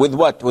with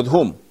what? With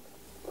whom?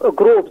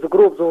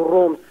 Groups or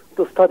rooms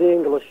to study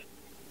English.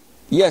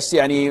 Yes,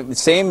 yani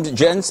same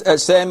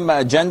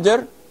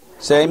gender,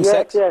 same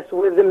sex? Yes,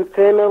 with the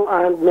female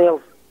and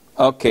males.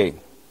 Okay.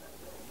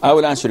 I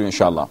will answer you,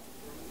 inshallah.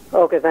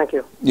 Okay, thank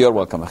you. You're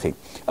welcome, akhi.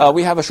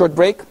 We have a short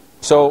break,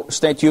 so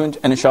stay tuned,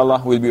 and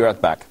inshallah, we'll be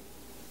right back.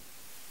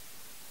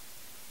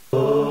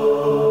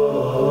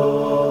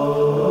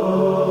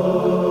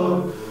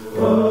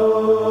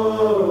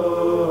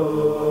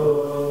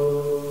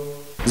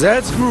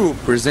 Zad's group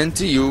present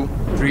to you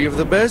 3 of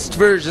the best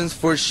versions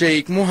for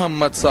Sheikh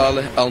Muhammad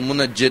Saleh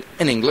Al-Munajjid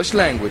in English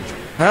language.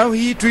 How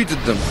he treated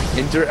them.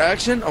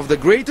 Interaction of the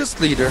greatest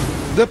leader,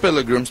 the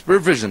Pilgrim's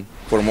Provision.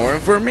 For more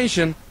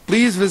information,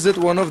 please visit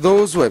one of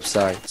those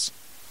websites.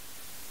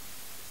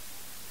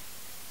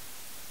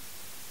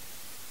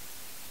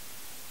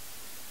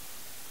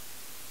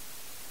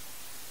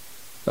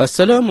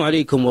 Assalamu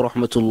alaikum wa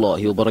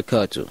rahmatullahi wa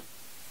barakatuh.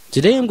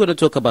 Today I'm going to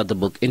talk about the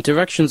book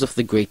Interactions of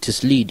the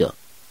Greatest Leader.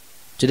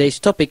 Today's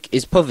topic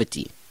is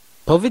poverty.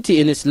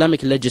 Poverty in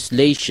Islamic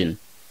legislation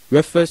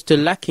refers to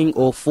lacking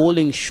or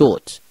falling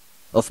short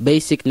of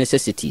basic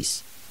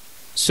necessities.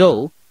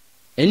 So,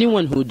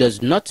 anyone who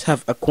does not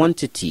have a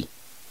quantity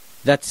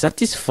that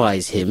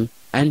satisfies him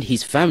and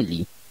his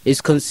family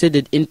is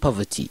considered in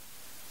poverty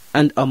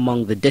and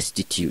among the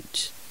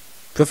destitute.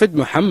 Prophet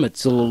Muhammad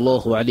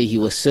sallallahu alaihi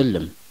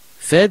wasallam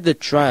fed the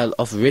trial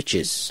of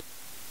riches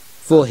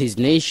for his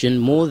nation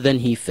more than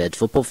he fed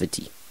for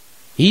poverty.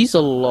 He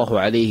sallallahu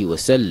alaihi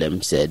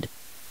wasallam said,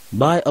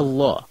 "By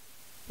Allah,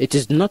 it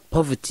is not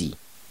poverty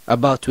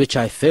about which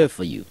I fear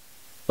for you,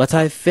 but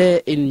I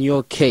fear in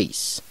your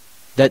case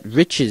that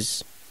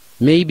riches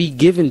may be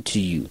given to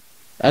you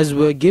as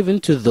were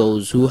given to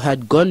those who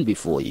had gone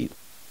before you,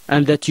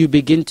 and that you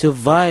begin to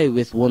vie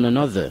with one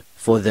another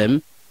for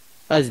them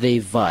as they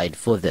vied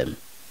for them,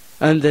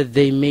 and that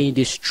they may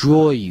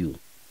destroy you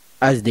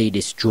as they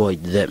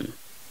destroyed them."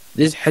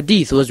 This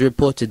hadith was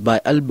reported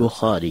by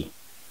Al-Bukhari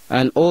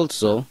and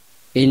also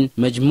in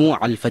Majmu'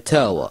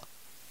 al-Fatawa.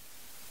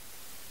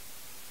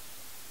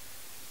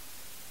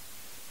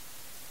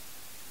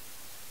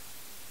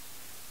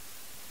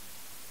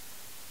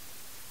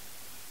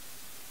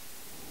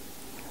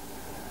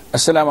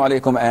 Assalamu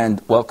alaikum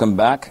and welcome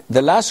back.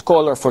 The last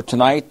caller for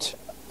tonight,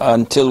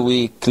 until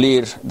we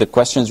clear the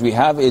questions we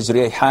have, is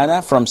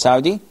Rayhana from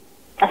Saudi.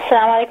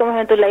 Assalamu alaikum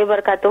wa rahmatullahi wa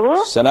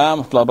barakatuhu. Salam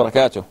wa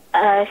barakatuh.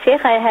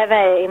 Sheikh, I have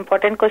an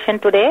important question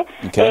today.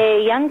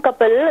 Okay. A young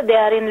couple, they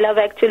are in love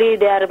actually,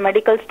 they are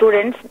medical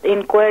students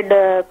in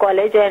Quaid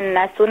College, and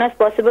as soon as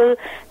possible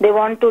they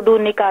want to do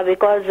nikah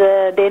because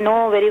they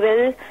know very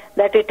well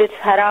that it is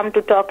haram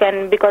to talk,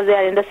 and because they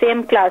are in the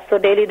same class, so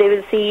daily they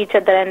will see each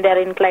other and they are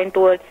inclined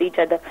towards each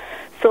other.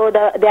 So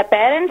their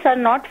parents are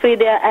not free,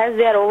 as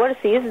they are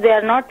overseas, they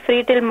are not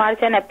free till March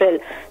and April.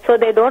 So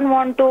they don't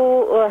want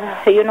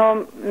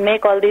to,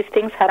 make all these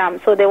things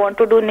haram. So they want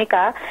to do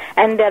nikah,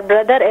 and their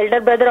elder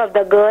brother of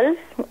the girl,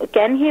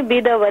 can he be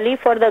the wali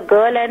for the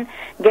girl and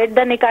get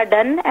the nikah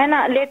done? And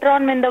later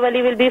on when the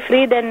wali will be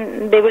free,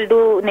 then they will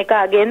do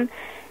nikah again.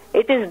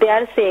 It is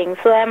their saying.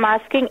 So I am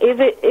asking if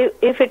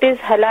it is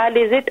halal,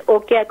 is it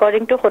okay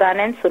according to Quran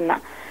and Sunnah?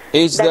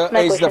 Is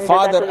the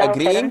father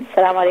agreeing?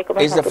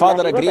 Is the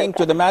father agreeing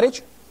to the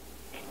marriage?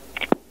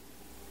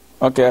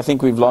 Okay, I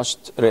think we've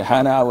lost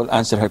Rehana. I will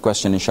answer her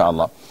question,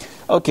 inshallah.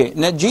 Okay,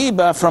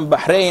 Najiba from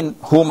Bahrain,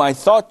 whom I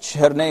thought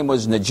her name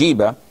was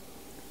Najiba,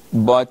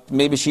 but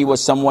maybe she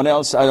was someone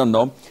else, I don't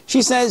know.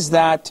 She says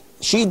that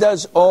she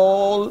does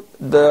all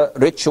the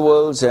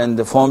rituals and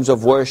the forms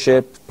of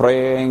worship,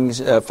 praying,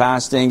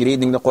 fasting,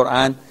 reading the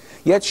Quran,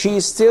 yet she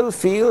still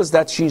feels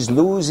that she's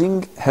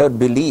losing her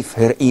belief,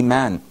 her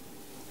iman.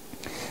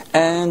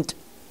 And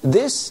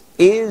this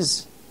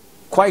is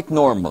quite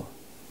normal.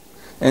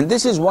 And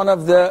this is one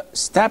of the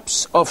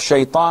steps of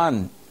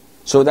shaitan,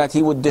 so that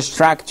he would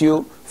distract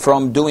you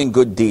from doing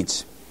good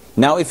deeds.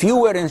 Now, if you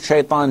were in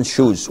shaitan's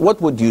shoes,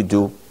 what would you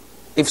do?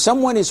 If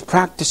someone is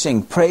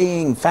practicing,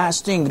 praying,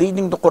 fasting,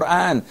 reading the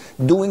Quran,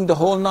 doing the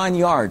whole 9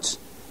 yards,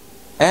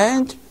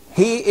 and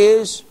he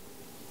is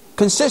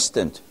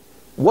consistent,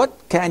 what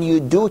can you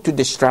do to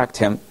distract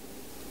him?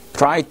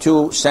 Try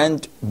to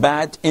send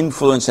bad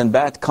influence and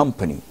bad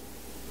company.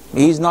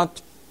 He's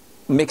not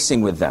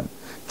mixing with them.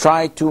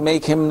 Try to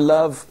make him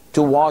love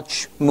to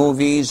watch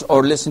movies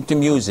or listen to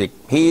music.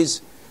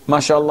 He's,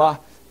 mashallah,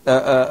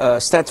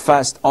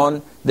 steadfast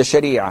on the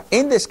Sharia.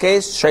 In this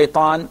case,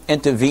 shaitan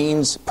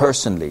intervenes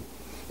personally.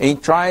 He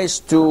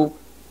tries to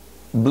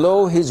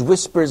blow his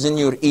whispers in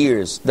your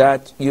ears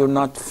that you're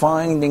not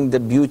finding the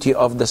beauty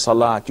of the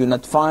salat, you're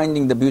not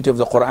finding the beauty of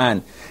the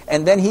Quran.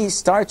 And then he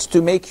starts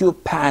to make you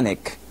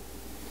panic.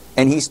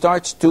 And he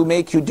starts to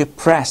make you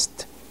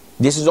depressed.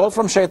 This is all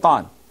from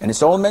shaitan. And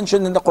it's all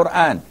mentioned in the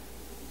Quran.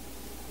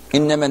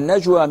 إنما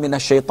النجوى من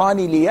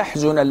الشيطان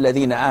ليحزن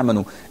الذين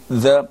آمنوا.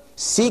 The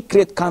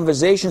secret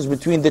conversations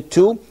between the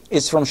two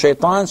is from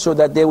shaitan, so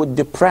that they would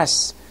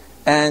depress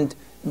and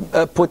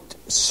put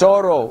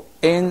sorrow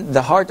in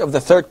the heart of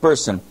the third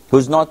person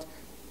who's not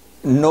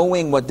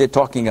knowing what they're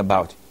talking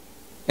about.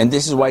 And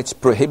this is why it's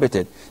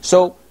prohibited.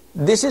 So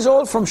this is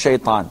all from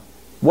shaitan.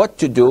 What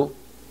to do?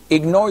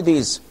 Ignore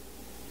these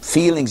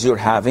feelings you're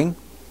having.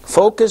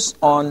 Focus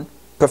on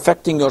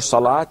perfecting your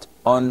salat,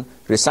 on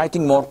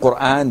reciting more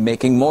Quran,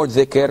 making more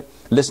dhikr,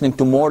 listening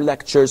to more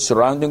lectures,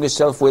 surrounding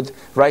yourself with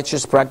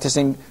righteous,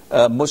 practicing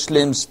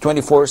Muslims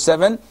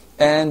 24/7,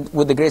 and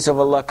with the grace of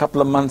Allah, a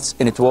couple of months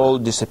and it will all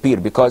disappear,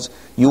 because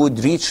you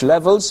would reach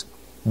levels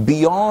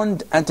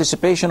beyond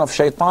anticipation of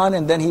shaitan,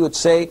 and then he would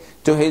say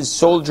to his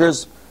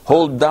soldiers,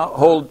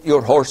 hold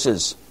your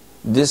horses.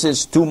 This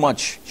is too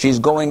much. She's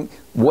going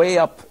way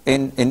up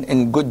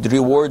in good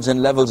rewards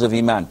and levels of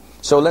iman.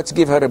 So let's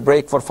give her a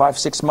break for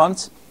 5-6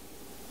 months,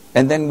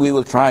 and then we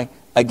will try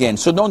again.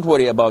 So don't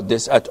worry about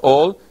this at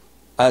all,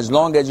 as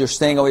long as you're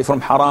staying away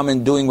from haram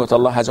and doing what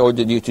Allah has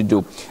ordered you to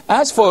do.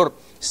 As for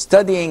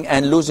studying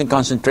and losing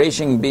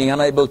concentration, being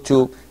unable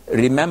to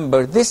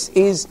remember, this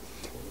is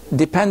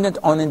dependent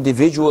on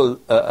individual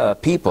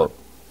people.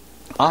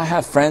 I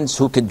have friends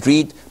who could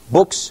read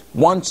books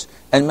once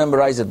and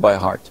memorize it by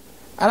heart.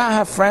 And I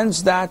have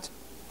friends that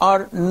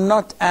are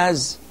not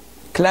as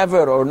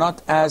clever or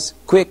not as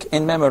quick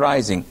in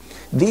memorizing.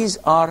 These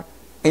are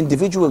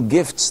individual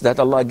gifts that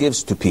Allah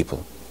gives to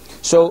people.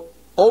 So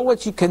all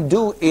what you can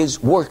do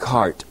is work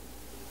hard.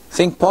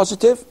 Think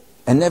positive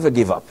and never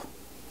give up.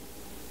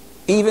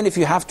 Even if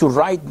you have to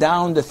write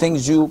down the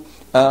things you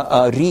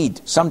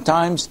read.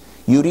 Sometimes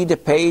you read a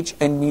page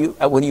and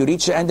when you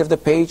reach the end of the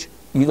page,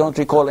 you don't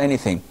recall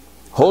anything.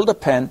 Hold a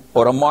pen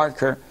or a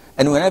marker,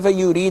 and whenever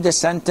you read a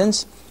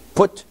sentence,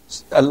 put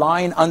a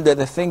line under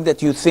the thing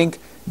that you think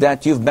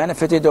that you've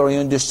benefited or you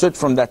understood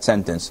from that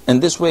sentence.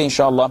 And this way,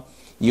 inshallah,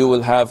 you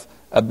will have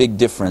a big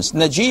difference.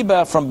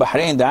 Najiba from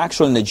Bahrain, the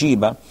actual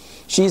Najiba,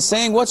 she's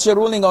saying, what's the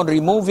ruling on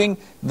removing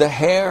the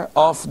hair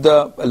of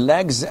the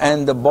legs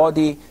and the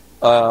body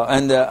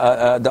and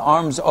the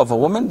arms of a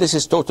woman? This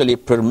is totally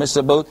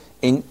permissible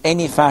in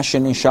any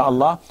fashion,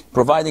 inshallah,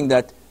 providing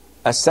that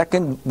a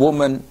second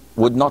woman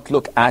would not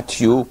look at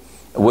you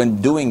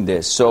when doing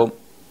this. So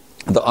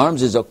the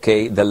arms is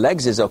okay, the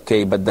legs is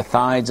okay, but the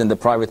thighs and the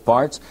private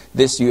parts,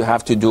 this you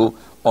have to do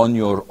on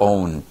your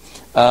own.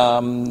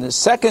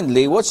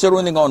 Secondly, what's the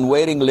ruling on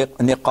wearing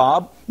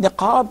niqab?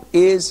 Niqab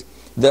is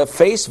the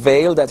face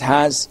veil that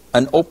has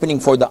an opening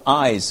for the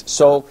eyes.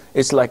 So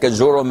it's like a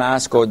Zorro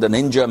mask or the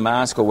ninja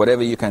mask or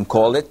whatever you can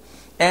call it.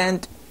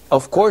 And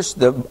of course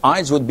the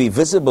eyes would be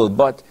visible,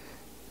 but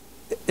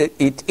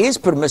it is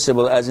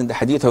permissible, as in the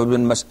hadith of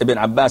Ibn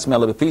Abbas, may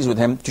Allah be pleased with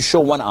him, to show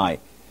one eye.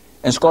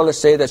 And scholars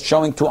say that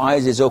showing 2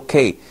 eyes is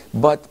okay.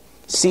 But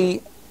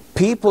see,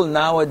 people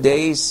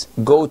nowadays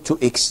go to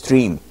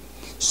extreme.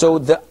 So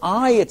the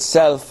eye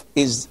itself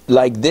is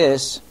like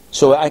this,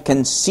 so I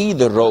can see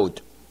the road.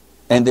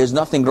 And there's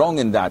nothing wrong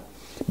in that.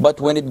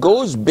 But when it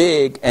goes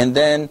big and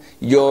then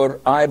your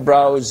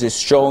eyebrows is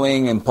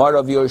showing and part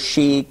of your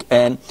cheeks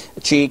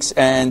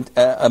and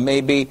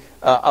maybe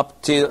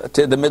up to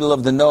the middle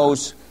of the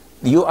nose,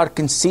 you are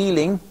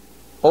concealing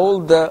all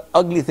the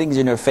ugly things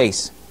in your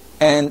face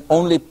and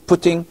only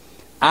putting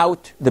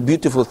out the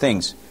beautiful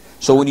things.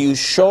 So when you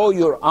show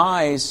your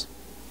eyes,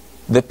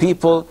 the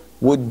people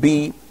would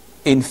be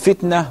in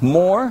fitnah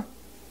more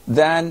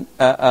than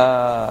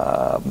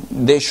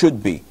they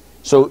should be.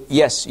 So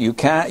yes,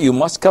 you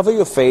must cover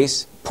your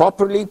face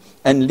properly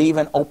and leave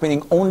an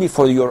opening only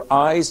for your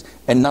eyes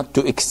and not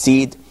to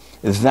exceed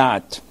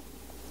that.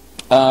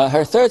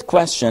 Her third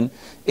question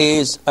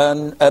is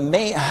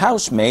a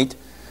housemate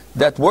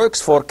that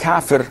works for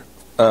Kafir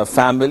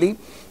family,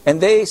 and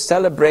they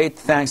celebrate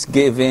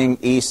Thanksgiving,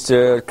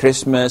 Easter,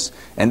 Christmas,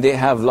 and they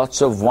have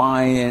lots of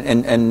wine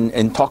and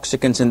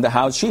intoxicants in the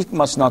house. She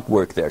must not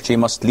work there. She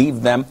must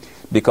leave them,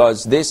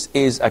 because this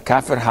is a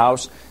Kafir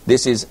house.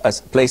 This is a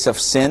place of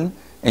sin,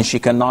 and she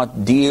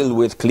cannot deal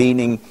with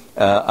cleaning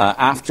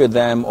after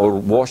them or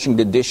washing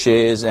the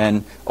dishes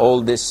and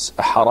all this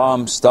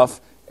haram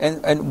stuff.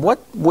 And what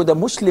would a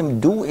Muslim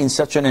do in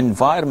such an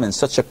environment,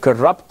 such a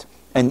corrupt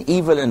and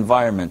evil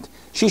environment?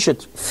 She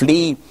should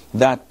flee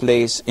that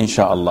place,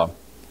 inshallah.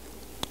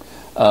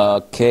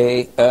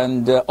 Okay,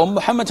 and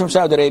Muhammad from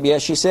Saudi Arabia,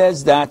 she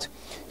says that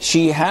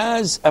she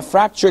has a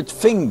fractured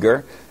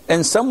finger,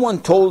 and someone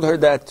told her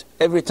that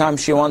every time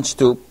she wants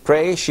to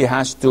pray, she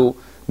has to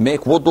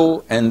make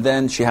wudu, and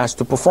then she has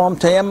to perform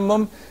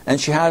tayammum,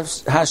 and she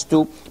has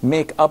to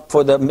make up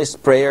for the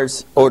missed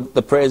prayers or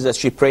the prayers that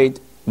she prayed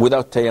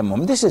without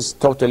tayammum. This is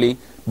totally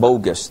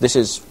bogus. This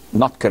is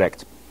not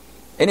correct.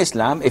 In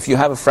Islam, if you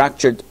have a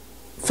fractured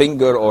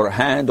finger or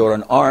hand or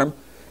an arm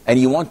and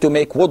you want to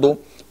make wudu,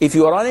 if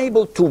you are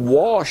unable to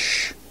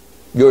wash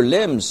your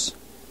limbs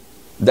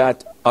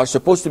that are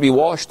supposed to be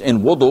washed in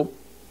wudu,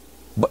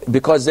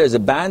 because there's a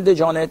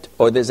bandage on it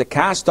or there's a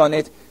cast on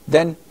it,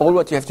 then all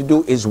what you have to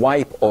do is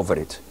wipe over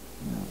it.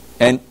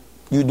 And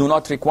you do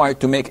not require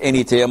to make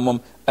any tayammum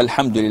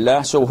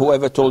Alhamdulillah. So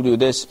whoever told you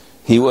this,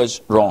 he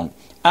was wrong.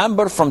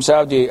 Amber from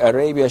Saudi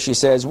Arabia, she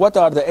says, what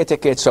are the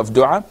etiquettes of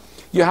dua?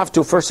 You have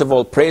to first of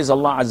all praise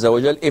Allah Azza wa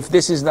Jal if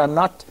this is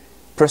not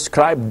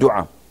prescribed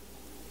dua.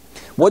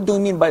 What do we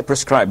mean by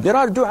prescribed? There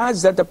are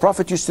du'as that the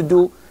Prophet used to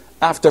do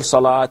after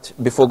salat,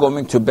 before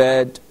going to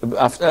bed,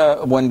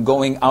 after when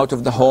going out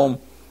of the home,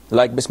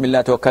 like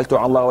Bismillah tawakkaltu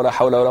Allah wa la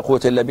hawla wa la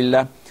quwwata illa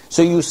billah.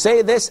 So you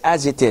say this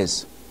as it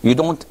is. You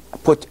don't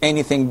put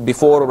anything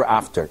before or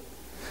after.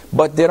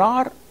 But there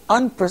are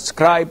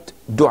unprescribed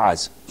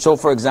du'as. So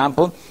for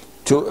example,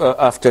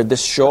 after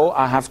this show,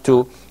 I have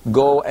to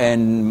go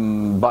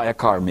and buy a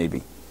car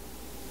maybe.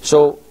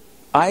 So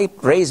I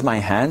raise my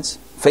hands,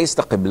 face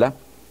the Qibla.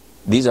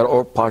 These are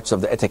all parts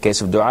of the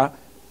etiquette of dua.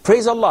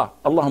 Praise Allah.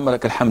 Allahumma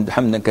lakal hamd,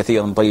 hamdan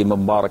kathiran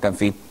tayyiban mubarakan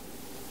fi.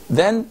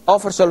 Then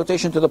offer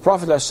salutation to the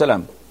Prophet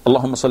ﷺ.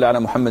 Allahumma salli ala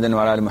Muhammadin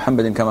wa ala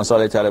Muhammadin kama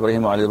sallaita ala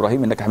Ibrahim wa ala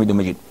Ibrahim innaka hamidun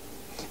majid.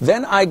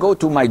 Then I go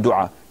to my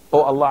dua.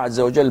 Oh Allah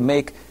Azza wa Jal,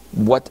 make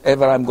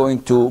whatever I'm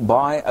going to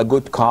buy a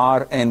good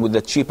car and with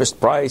the cheapest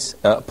price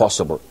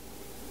possible.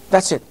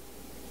 That's it.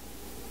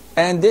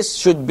 And this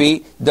should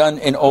be done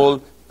in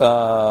all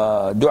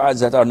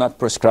du'as that are not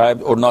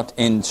prescribed or not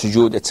in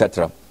sujood,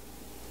 etc.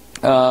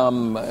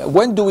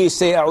 When do we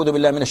say A'udhu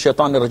billahi minash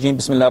shaitanir rajim,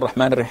 Bismillahir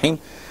Rahmanir Rahim?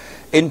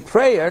 In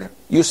prayer,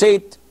 you say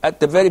it at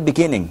the very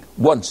beginning,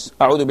 once.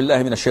 A'udhu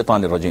billahi minash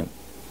shaitanir rajim.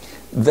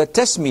 The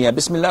tasmiyah,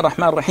 Bismillahir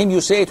Rahmanir Rahim,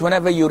 you say it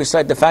whenever you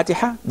recite the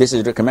Fatiha. This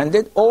is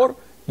recommended. Or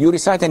you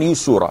recite a new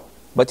surah.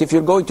 But if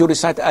you're going to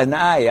recite an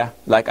ayah,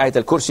 like Ayat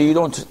al-Kursi, you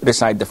don't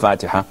recite the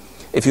Fatiha.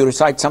 If you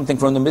recite something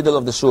from the middle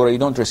of the surah, you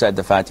don't recite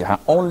the Fatiha.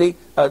 Only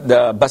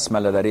the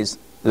basmala, that is.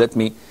 Let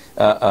me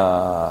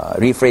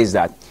rephrase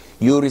that.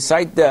 You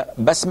recite the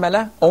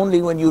basmala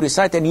only when you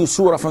recite a new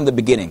surah from the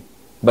beginning.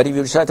 But if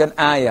you recite an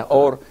ayah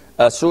or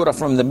a surah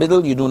from the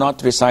middle, you do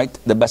not recite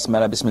the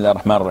basmala, Bismillah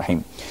ar-Rahman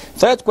ar-Rahim.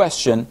 Third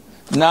question.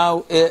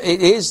 Now,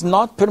 it is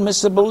not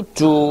permissible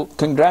to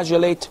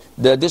congratulate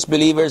the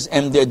disbelievers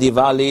in their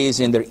Diwalis,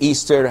 in their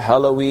Easter,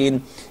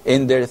 Halloween,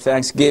 in their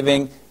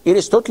Thanksgiving. It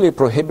is totally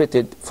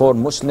prohibited for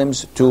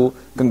Muslims to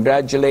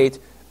congratulate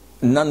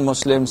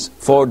non-Muslims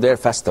for their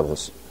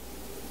festivals.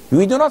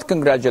 We do not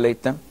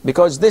congratulate them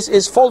because this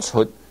is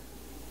falsehood.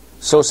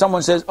 So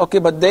someone says, okay,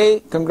 but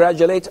they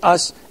congratulate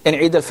us in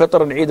Eid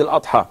al-Fitr and Eid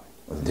al-Adha.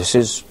 This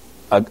is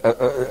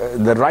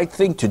the right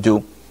thing to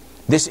do.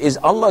 This is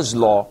Allah's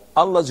law,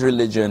 Allah's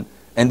religion,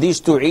 and these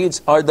two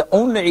Eids are the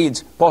only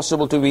Eids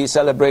possible to be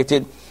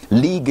celebrated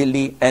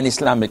legally and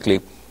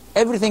Islamically.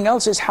 Everything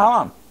else is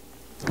haram.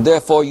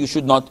 Therefore, you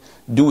should not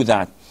do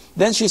that.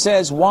 Then she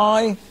says,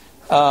 why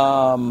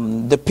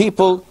the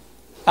people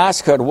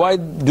ask her, why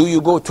do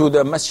you go to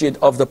the masjid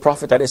of the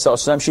Prophet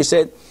ﷺ? She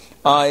said,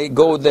 I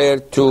go there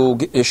to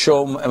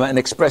show and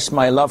express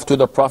my love to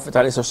the Prophet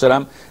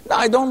ﷺ.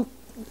 I don't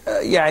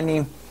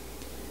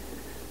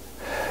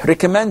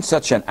recommend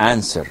such an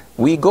answer.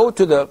 We go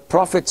to the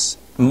Prophet's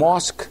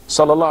mosque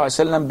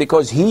ﷺ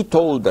because he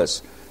told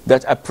us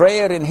that a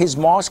prayer in his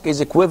mosque is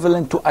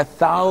equivalent to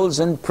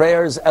 1,000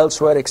 prayers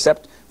elsewhere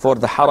except for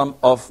the haram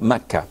of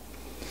Mecca.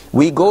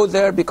 We go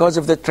there because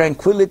of the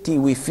tranquility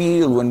we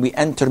feel when we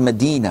enter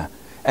Medina.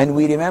 And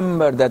we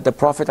remember that the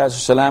Prophet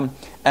ﷺ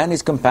and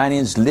his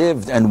companions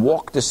lived and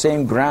walked the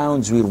same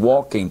grounds we're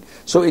walking.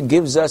 So it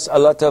gives us a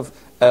lot of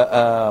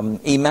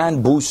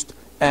iman boost,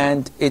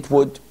 and it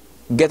would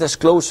get us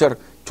closer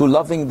to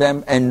loving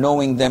them and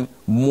knowing them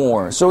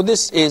more. So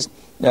this is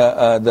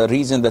the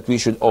reason that we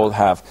should all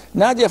have.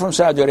 Nadia from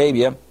Saudi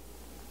Arabia,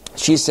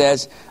 she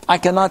says, I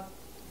cannot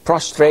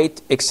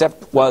prostrate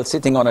except while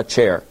sitting on a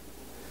chair.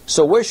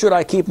 So where should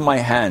I keep my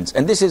hands?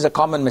 And this is a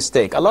common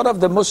mistake. A lot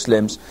of the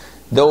Muslims,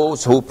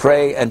 those who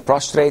pray and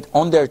prostrate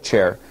on their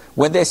chair,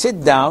 when they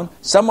sit down,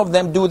 some of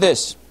them do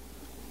this,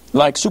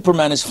 like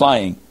Superman is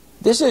flying.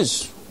 This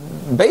is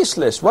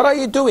baseless. What are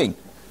you doing?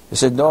 He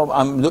said, no,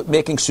 I'm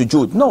making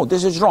sujood. No,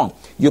 this is wrong.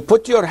 You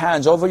put your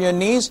hands over your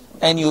knees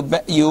and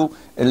you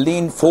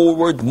lean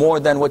forward more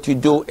than what you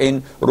do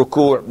in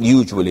ruku'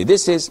 usually.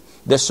 This is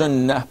the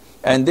sunnah,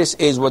 and this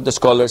is what the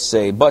scholars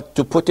say. But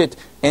to put it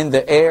in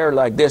the air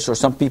like this, or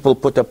some people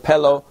put a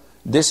pillow,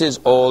 this is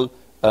all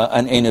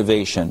an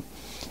innovation.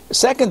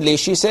 Secondly,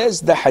 she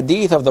says the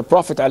hadith of the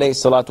Prophet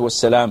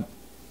ﷺ,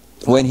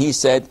 when he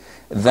said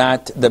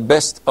that the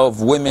best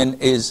of women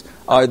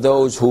are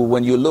those who,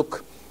 when you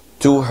look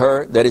to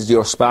her, that is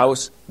your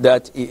spouse,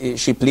 that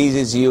she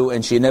pleases you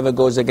and she never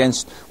goes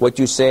against what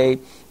you say,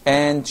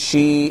 and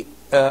she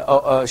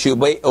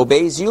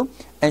obeys you,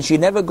 and she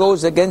never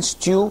goes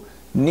against you,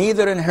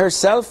 neither in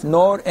herself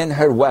nor in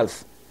her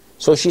wealth.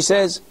 So she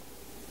says,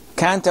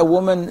 can't a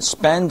woman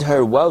spend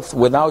her wealth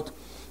without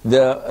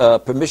the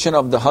permission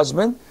of the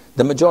husband?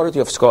 The majority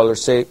of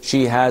scholars say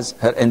she has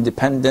her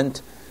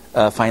independent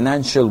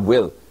financial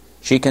will.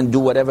 She can do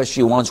whatever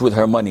she wants with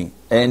her money,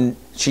 and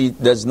she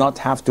does not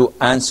have to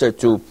answer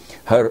to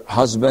her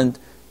husband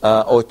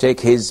or take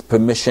his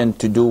permission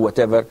to do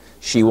whatever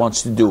she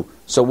wants to do.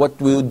 So what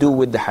we do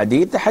with the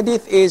hadith? The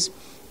hadith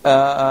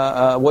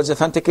was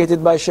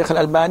authenticated by Shaykh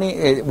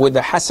al-Albani with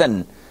the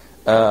Hasan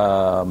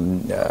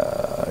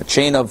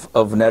chain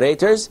of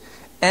narrators,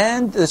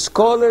 and the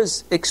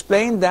scholars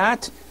explain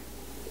that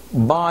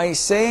by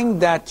saying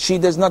that she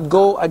does not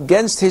go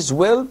against his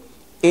will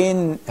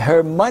in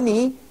her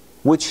money,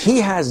 which he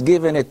has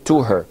given it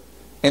to her,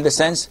 in the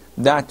sense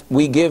that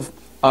we give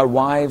our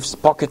wives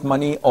pocket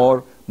money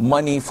or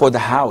money for the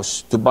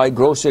house to buy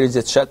groceries,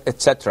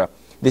 etc.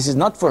 This is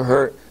not for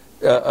her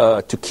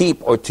to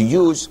keep or to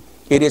use,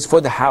 it is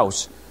for the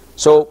house.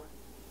 So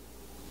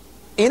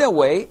in a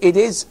way, it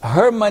is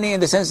her money in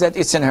the sense that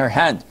it's in her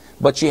hand,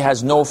 but she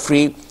has no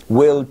free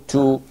will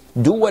to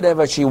do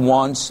whatever she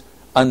wants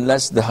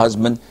unless the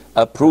husband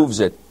approves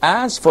it.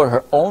 As for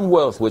her own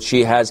wealth, which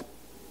she has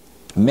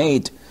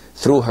made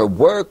through her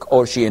work,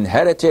 or she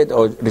inherited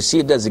or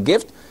received as a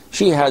gift,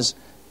 she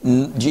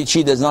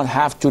does not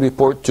have to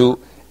report to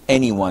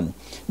anyone.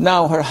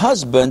 Now her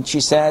husband,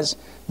 she says,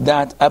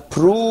 that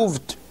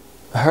approved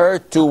her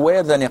to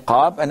wear the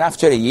niqab, and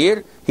after a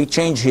year he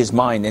changed his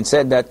mind and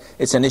said that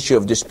it's an issue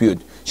of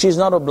dispute. She's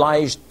not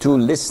obliged to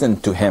listen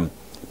to him,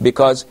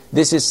 because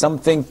this is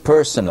something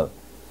personal.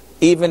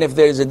 Even if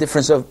there is a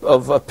difference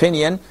of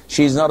opinion,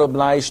 she's not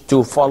obliged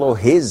to follow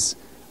his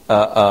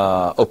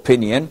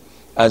opinion,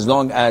 as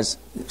long as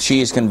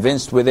she is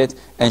convinced with it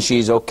and she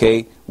is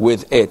okay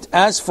with it.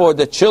 As for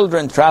the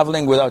children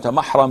traveling without a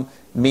mahram,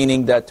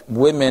 meaning that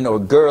women or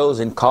girls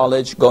in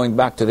college going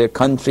back to their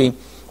country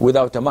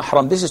without a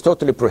mahram, this is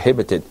totally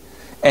prohibited.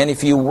 And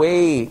if you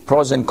weigh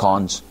pros and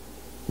cons,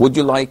 would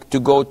you like to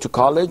go to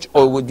college,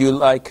 or would you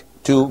like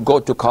to go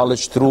to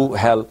college through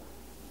hell?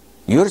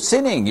 You're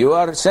sinning. You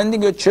are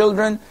sending your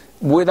children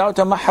without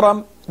a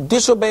mahram,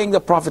 disobeying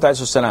the Prophet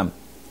ﷺ.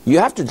 You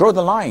have to draw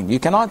the line. You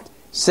cannot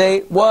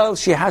say, well,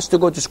 she has to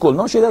go to school.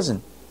 No, she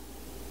doesn't.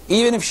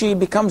 Even if she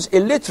becomes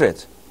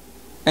illiterate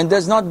and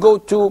does not go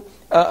to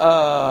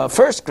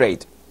first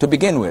grade to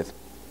begin with,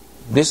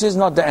 this is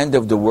not the end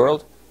of the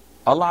world.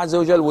 Allah Azza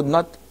wa Jal would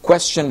not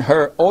question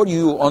her or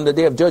you on the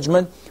Day of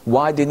Judgment.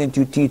 Why didn't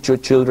you teach your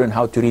children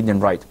how to read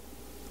and write?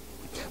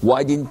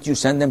 Why didn't you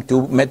send them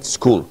to med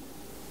school?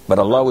 But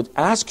Allah would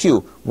ask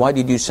you, why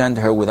did you send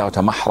her without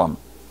a mahram?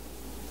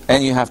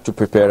 And you have to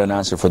prepare an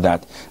answer for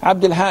that.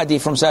 Abdul Hadi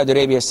from Saudi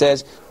Arabia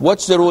says,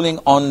 what's the ruling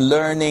on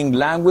learning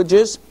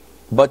languages,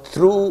 but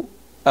through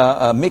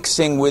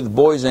mixing with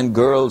boys and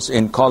girls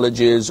in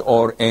colleges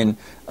or in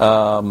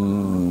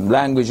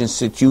language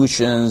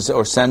institutions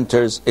or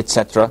centers,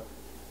 etc.?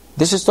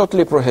 This is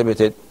totally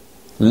prohibited.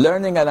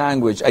 Learning a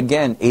language,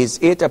 again, is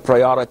it a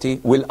priority?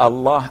 Will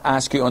Allah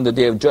ask you on the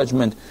Day of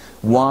Judgment,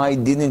 why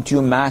didn't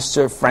you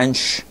master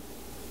French?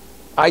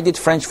 I did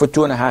French for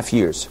 2.5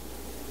 years,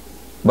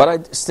 but I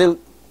still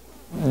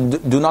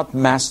do not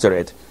master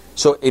it.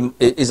 So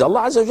is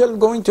Allah Azza wa Jal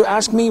going to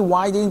ask me,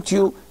 why didn't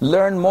you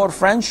learn more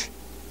French?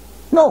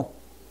 No,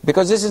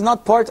 because this is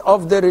not part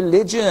of the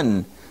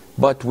religion.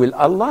 But will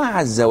Allah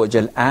Azza wa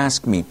Jal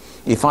ask me,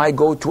 if I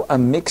go to a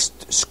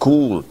mixed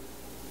school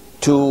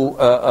to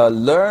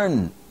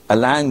learn a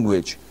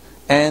language,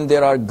 and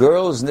there are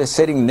girls they're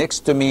sitting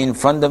next to me, in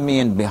front of me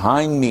and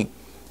behind me,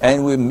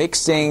 and we're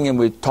mixing and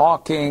we're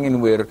talking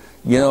and we're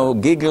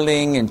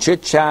giggling and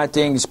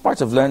chit-chatting, it's part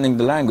of learning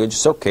the language,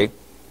 it's okay.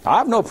 I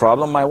have no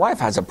problem, my wife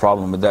has a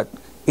problem with that.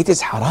 It is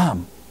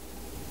haram.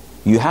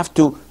 You have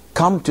to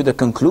come to the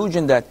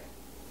conclusion that,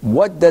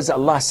 what does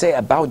Allah say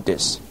about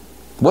this?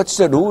 What's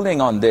the ruling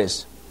on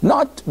this?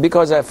 Not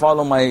because I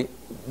follow my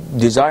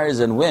desires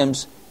and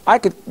whims. I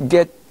could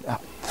get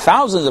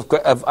thousands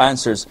of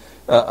answers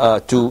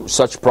to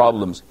such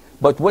problems.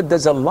 But what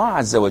does Allah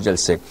Azza wa Jal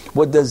say?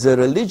 What does the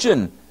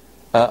religion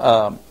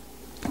tell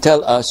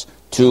us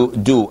to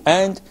do?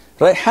 And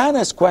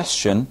Rayhana's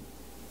question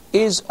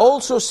is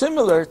also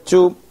similar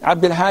to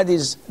Abdul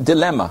Hadi's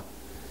dilemma.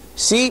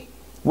 See,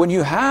 when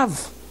you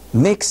have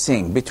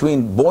mixing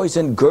between boys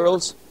and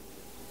girls,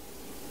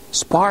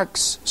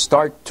 sparks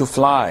start to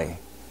fly,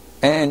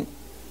 and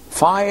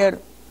fire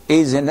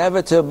is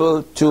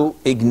inevitable to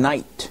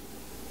ignite.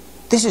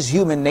 This is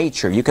human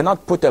nature. You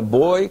cannot put a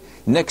boy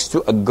next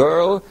to a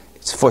girl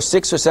for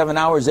 6 or 7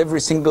 hours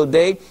every single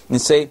day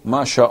and say,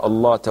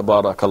 MashaAllah,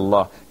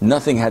 Tabarakallah,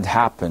 nothing had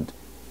happened.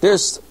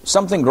 There's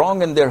something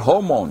wrong in their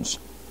hormones,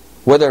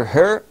 whether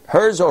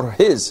hers or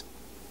his.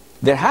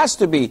 There has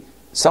to be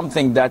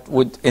something that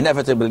would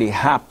inevitably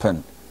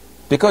happen,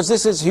 because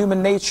this is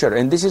human nature.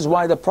 And this is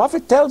why the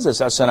Prophet tells us,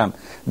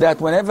 that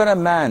whenever a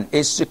man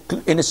is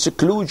in a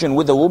seclusion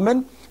with a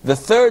woman, the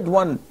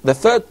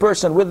third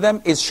person with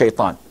them is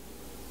shaitan.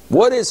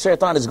 What is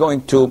shaitan is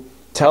going to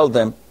tell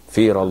them?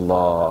 Fear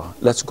Allah,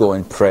 let's go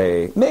and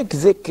pray, make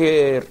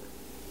dhikr.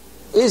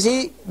 Is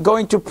he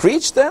going to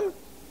preach them?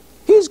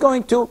 He's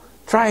going to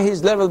try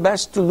his level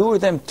best to lure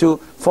them to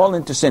fall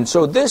into sin.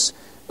 So this,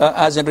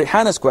 as in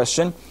Rihana's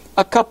question,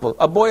 a couple,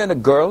 a boy and a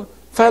girl,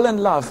 fell in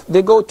love.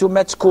 They go to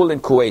med school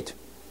in Kuwait.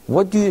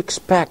 What do you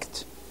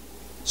expect?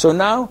 So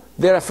now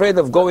they're afraid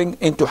of going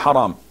into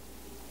haram.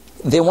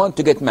 They want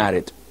to get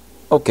married.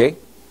 Okay,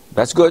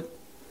 that's good.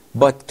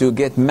 But to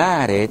get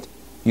married,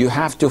 you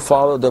have to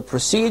follow the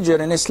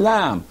procedure in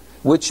Islam,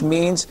 which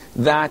means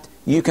that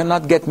you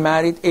cannot get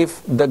married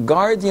if the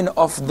guardian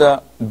of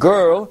the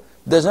girl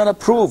does not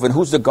approve. And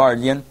who's the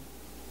guardian?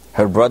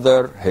 Her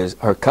brother,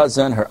 her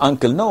cousin, her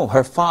uncle? No,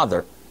 her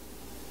father.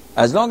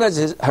 As long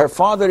as her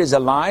father is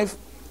alive,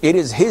 it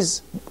is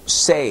his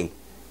say.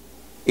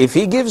 If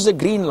he gives the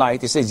green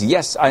light, he says,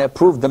 yes, I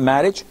approve the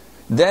marriage,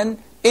 then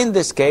in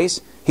this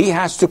case, he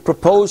has to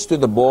propose to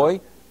the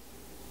boy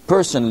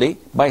personally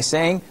by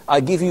saying, I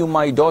give you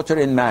my daughter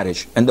in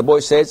marriage. And the boy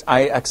says,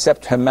 I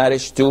accept her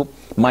marriage to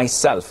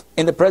myself.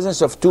 In the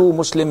presence of two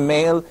Muslim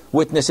male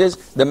witnesses,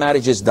 the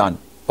marriage is done.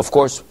 Of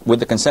course, with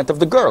the consent of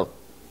the girl.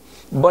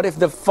 But if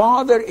the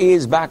father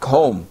is back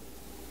home,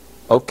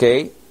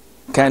 okay,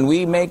 can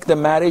we make the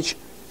marriage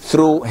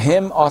through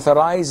him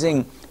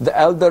authorizing the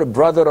elder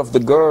brother of the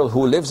girl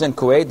who lives in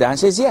Kuwait? The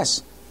answer is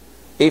yes.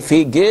 If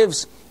he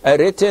gives a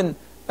written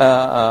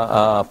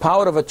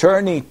power of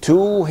attorney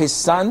to his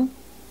son,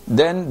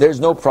 then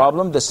there's no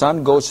problem. The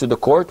son goes to the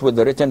court with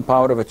the written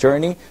power of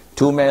attorney,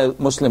 two male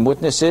Muslim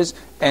witnesses,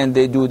 and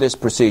they do this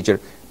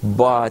procedure.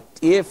 But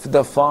if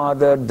the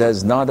father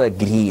does not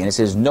agree and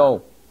says,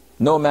 no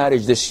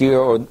marriage this year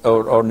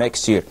or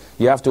next year,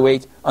 you have to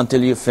wait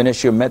until you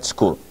finish your med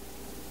school,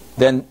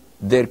 then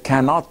there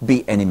cannot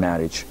be any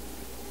marriage.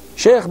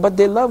 Sheikh, but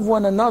they love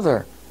one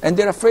another and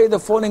they're afraid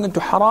of falling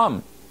into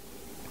haram.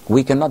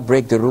 We cannot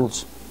break the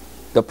rules.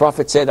 The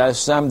Prophet said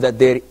that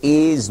there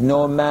is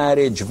no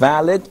marriage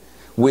valid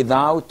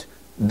without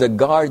the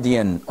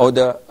guardian or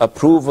the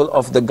approval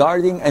of the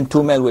guardian and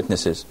two male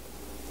witnesses.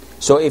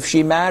 So if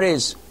she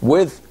marries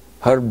with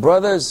her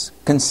brother's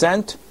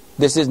consent,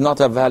 this is not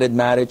a valid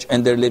marriage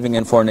and they're living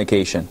in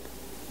fornication.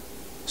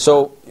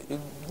 So,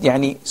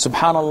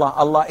 subhanallah,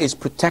 Allah is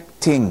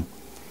protecting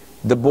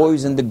the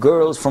boys and the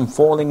girls from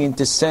falling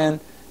into sin,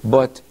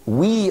 but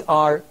we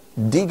are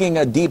digging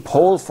a deep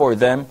hole for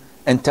them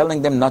and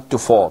telling them not to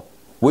fall.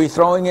 We're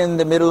throwing in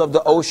the middle of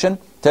the ocean,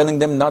 telling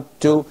them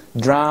not to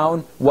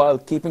drown while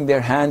keeping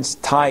their hands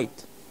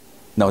tight.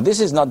 No, this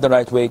is not the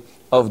right way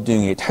of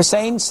doing it.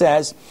 Hussein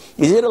says,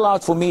 is it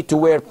allowed for me to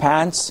wear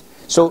pants?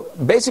 So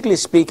basically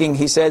speaking,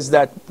 he says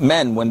that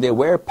men, when they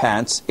wear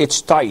pants,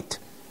 it's tight,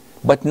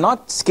 but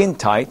not skin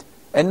tight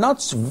and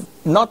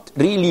not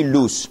really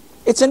loose.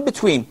 It's in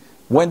between.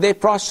 When they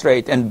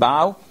prostrate and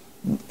bow,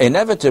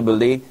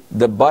 inevitably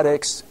the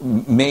buttocks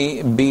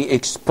may be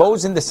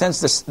exposed in the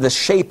sense the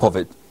shape of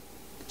it.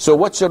 So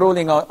what's the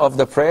ruling of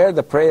the prayer?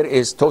 The prayer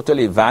is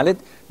totally valid.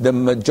 The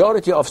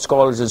majority of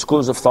scholars and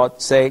schools of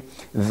thought say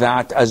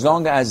that as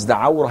long as the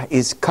awrah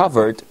is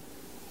covered,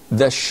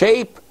 the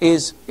shape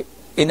is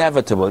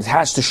inevitable. It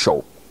has to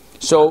show.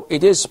 So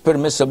it is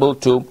permissible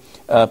to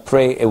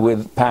pray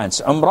with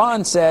pants.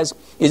 Umran says,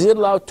 is it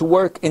allowed to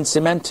work in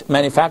cement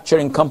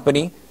manufacturing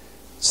company?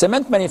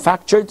 Cement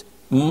manufactured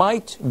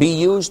might be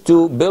used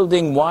to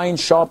building wine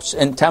shops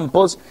and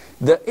temples.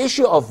 The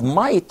issue of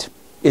might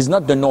is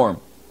not the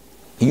norm.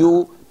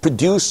 You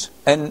produce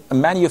and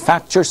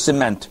manufacture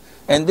cement,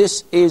 and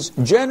this is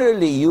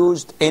generally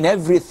used in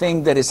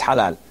everything that is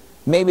halal.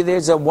 Maybe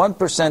there's a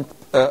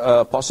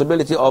 1%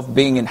 possibility of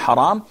being in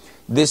haram.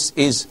 This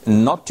is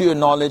not to your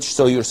knowledge,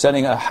 so you're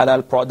selling a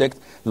halal product,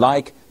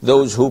 like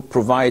those who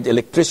provide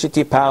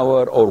electricity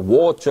power or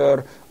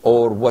water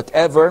or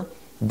whatever.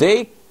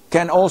 They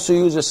can also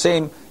use the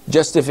same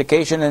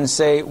justification and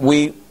say,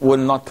 we will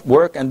not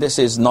work, and this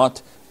is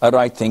not a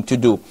right thing to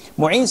do.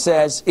 Mu'in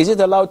says, is it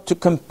allowed to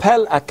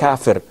compel a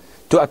kafir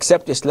to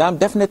accept Islam?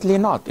 Definitely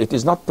not. It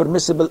is not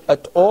permissible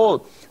at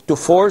all to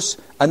force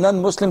a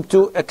non-Muslim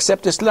to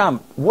accept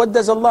Islam. What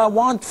does Allah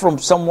want from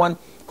someone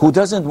who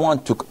doesn't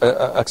want to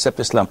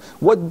accept Islam?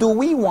 What do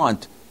we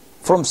want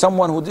from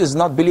someone who does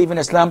not believe in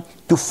Islam,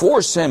 to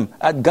force him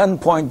at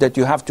gunpoint that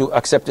you have to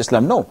accept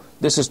Islam? No,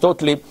 this is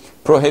totally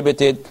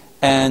prohibited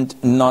and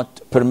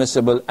not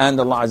permissible, and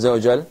Allah Azza wa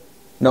Jal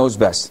knows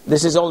best.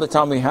 This is all the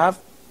time we have.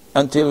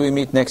 Until we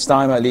meet next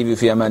time, I leave you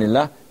fi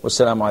amanillah.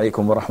 Wassalamu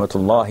alaikum wa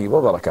rahmatullahi wa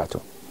barakatuh.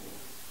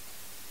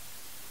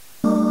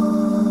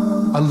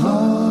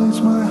 Allah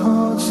is my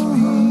heart's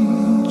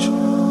speech.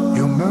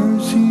 Your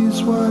mercy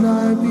is what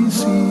I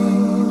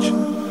beseech.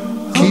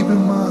 Keep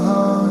in my heart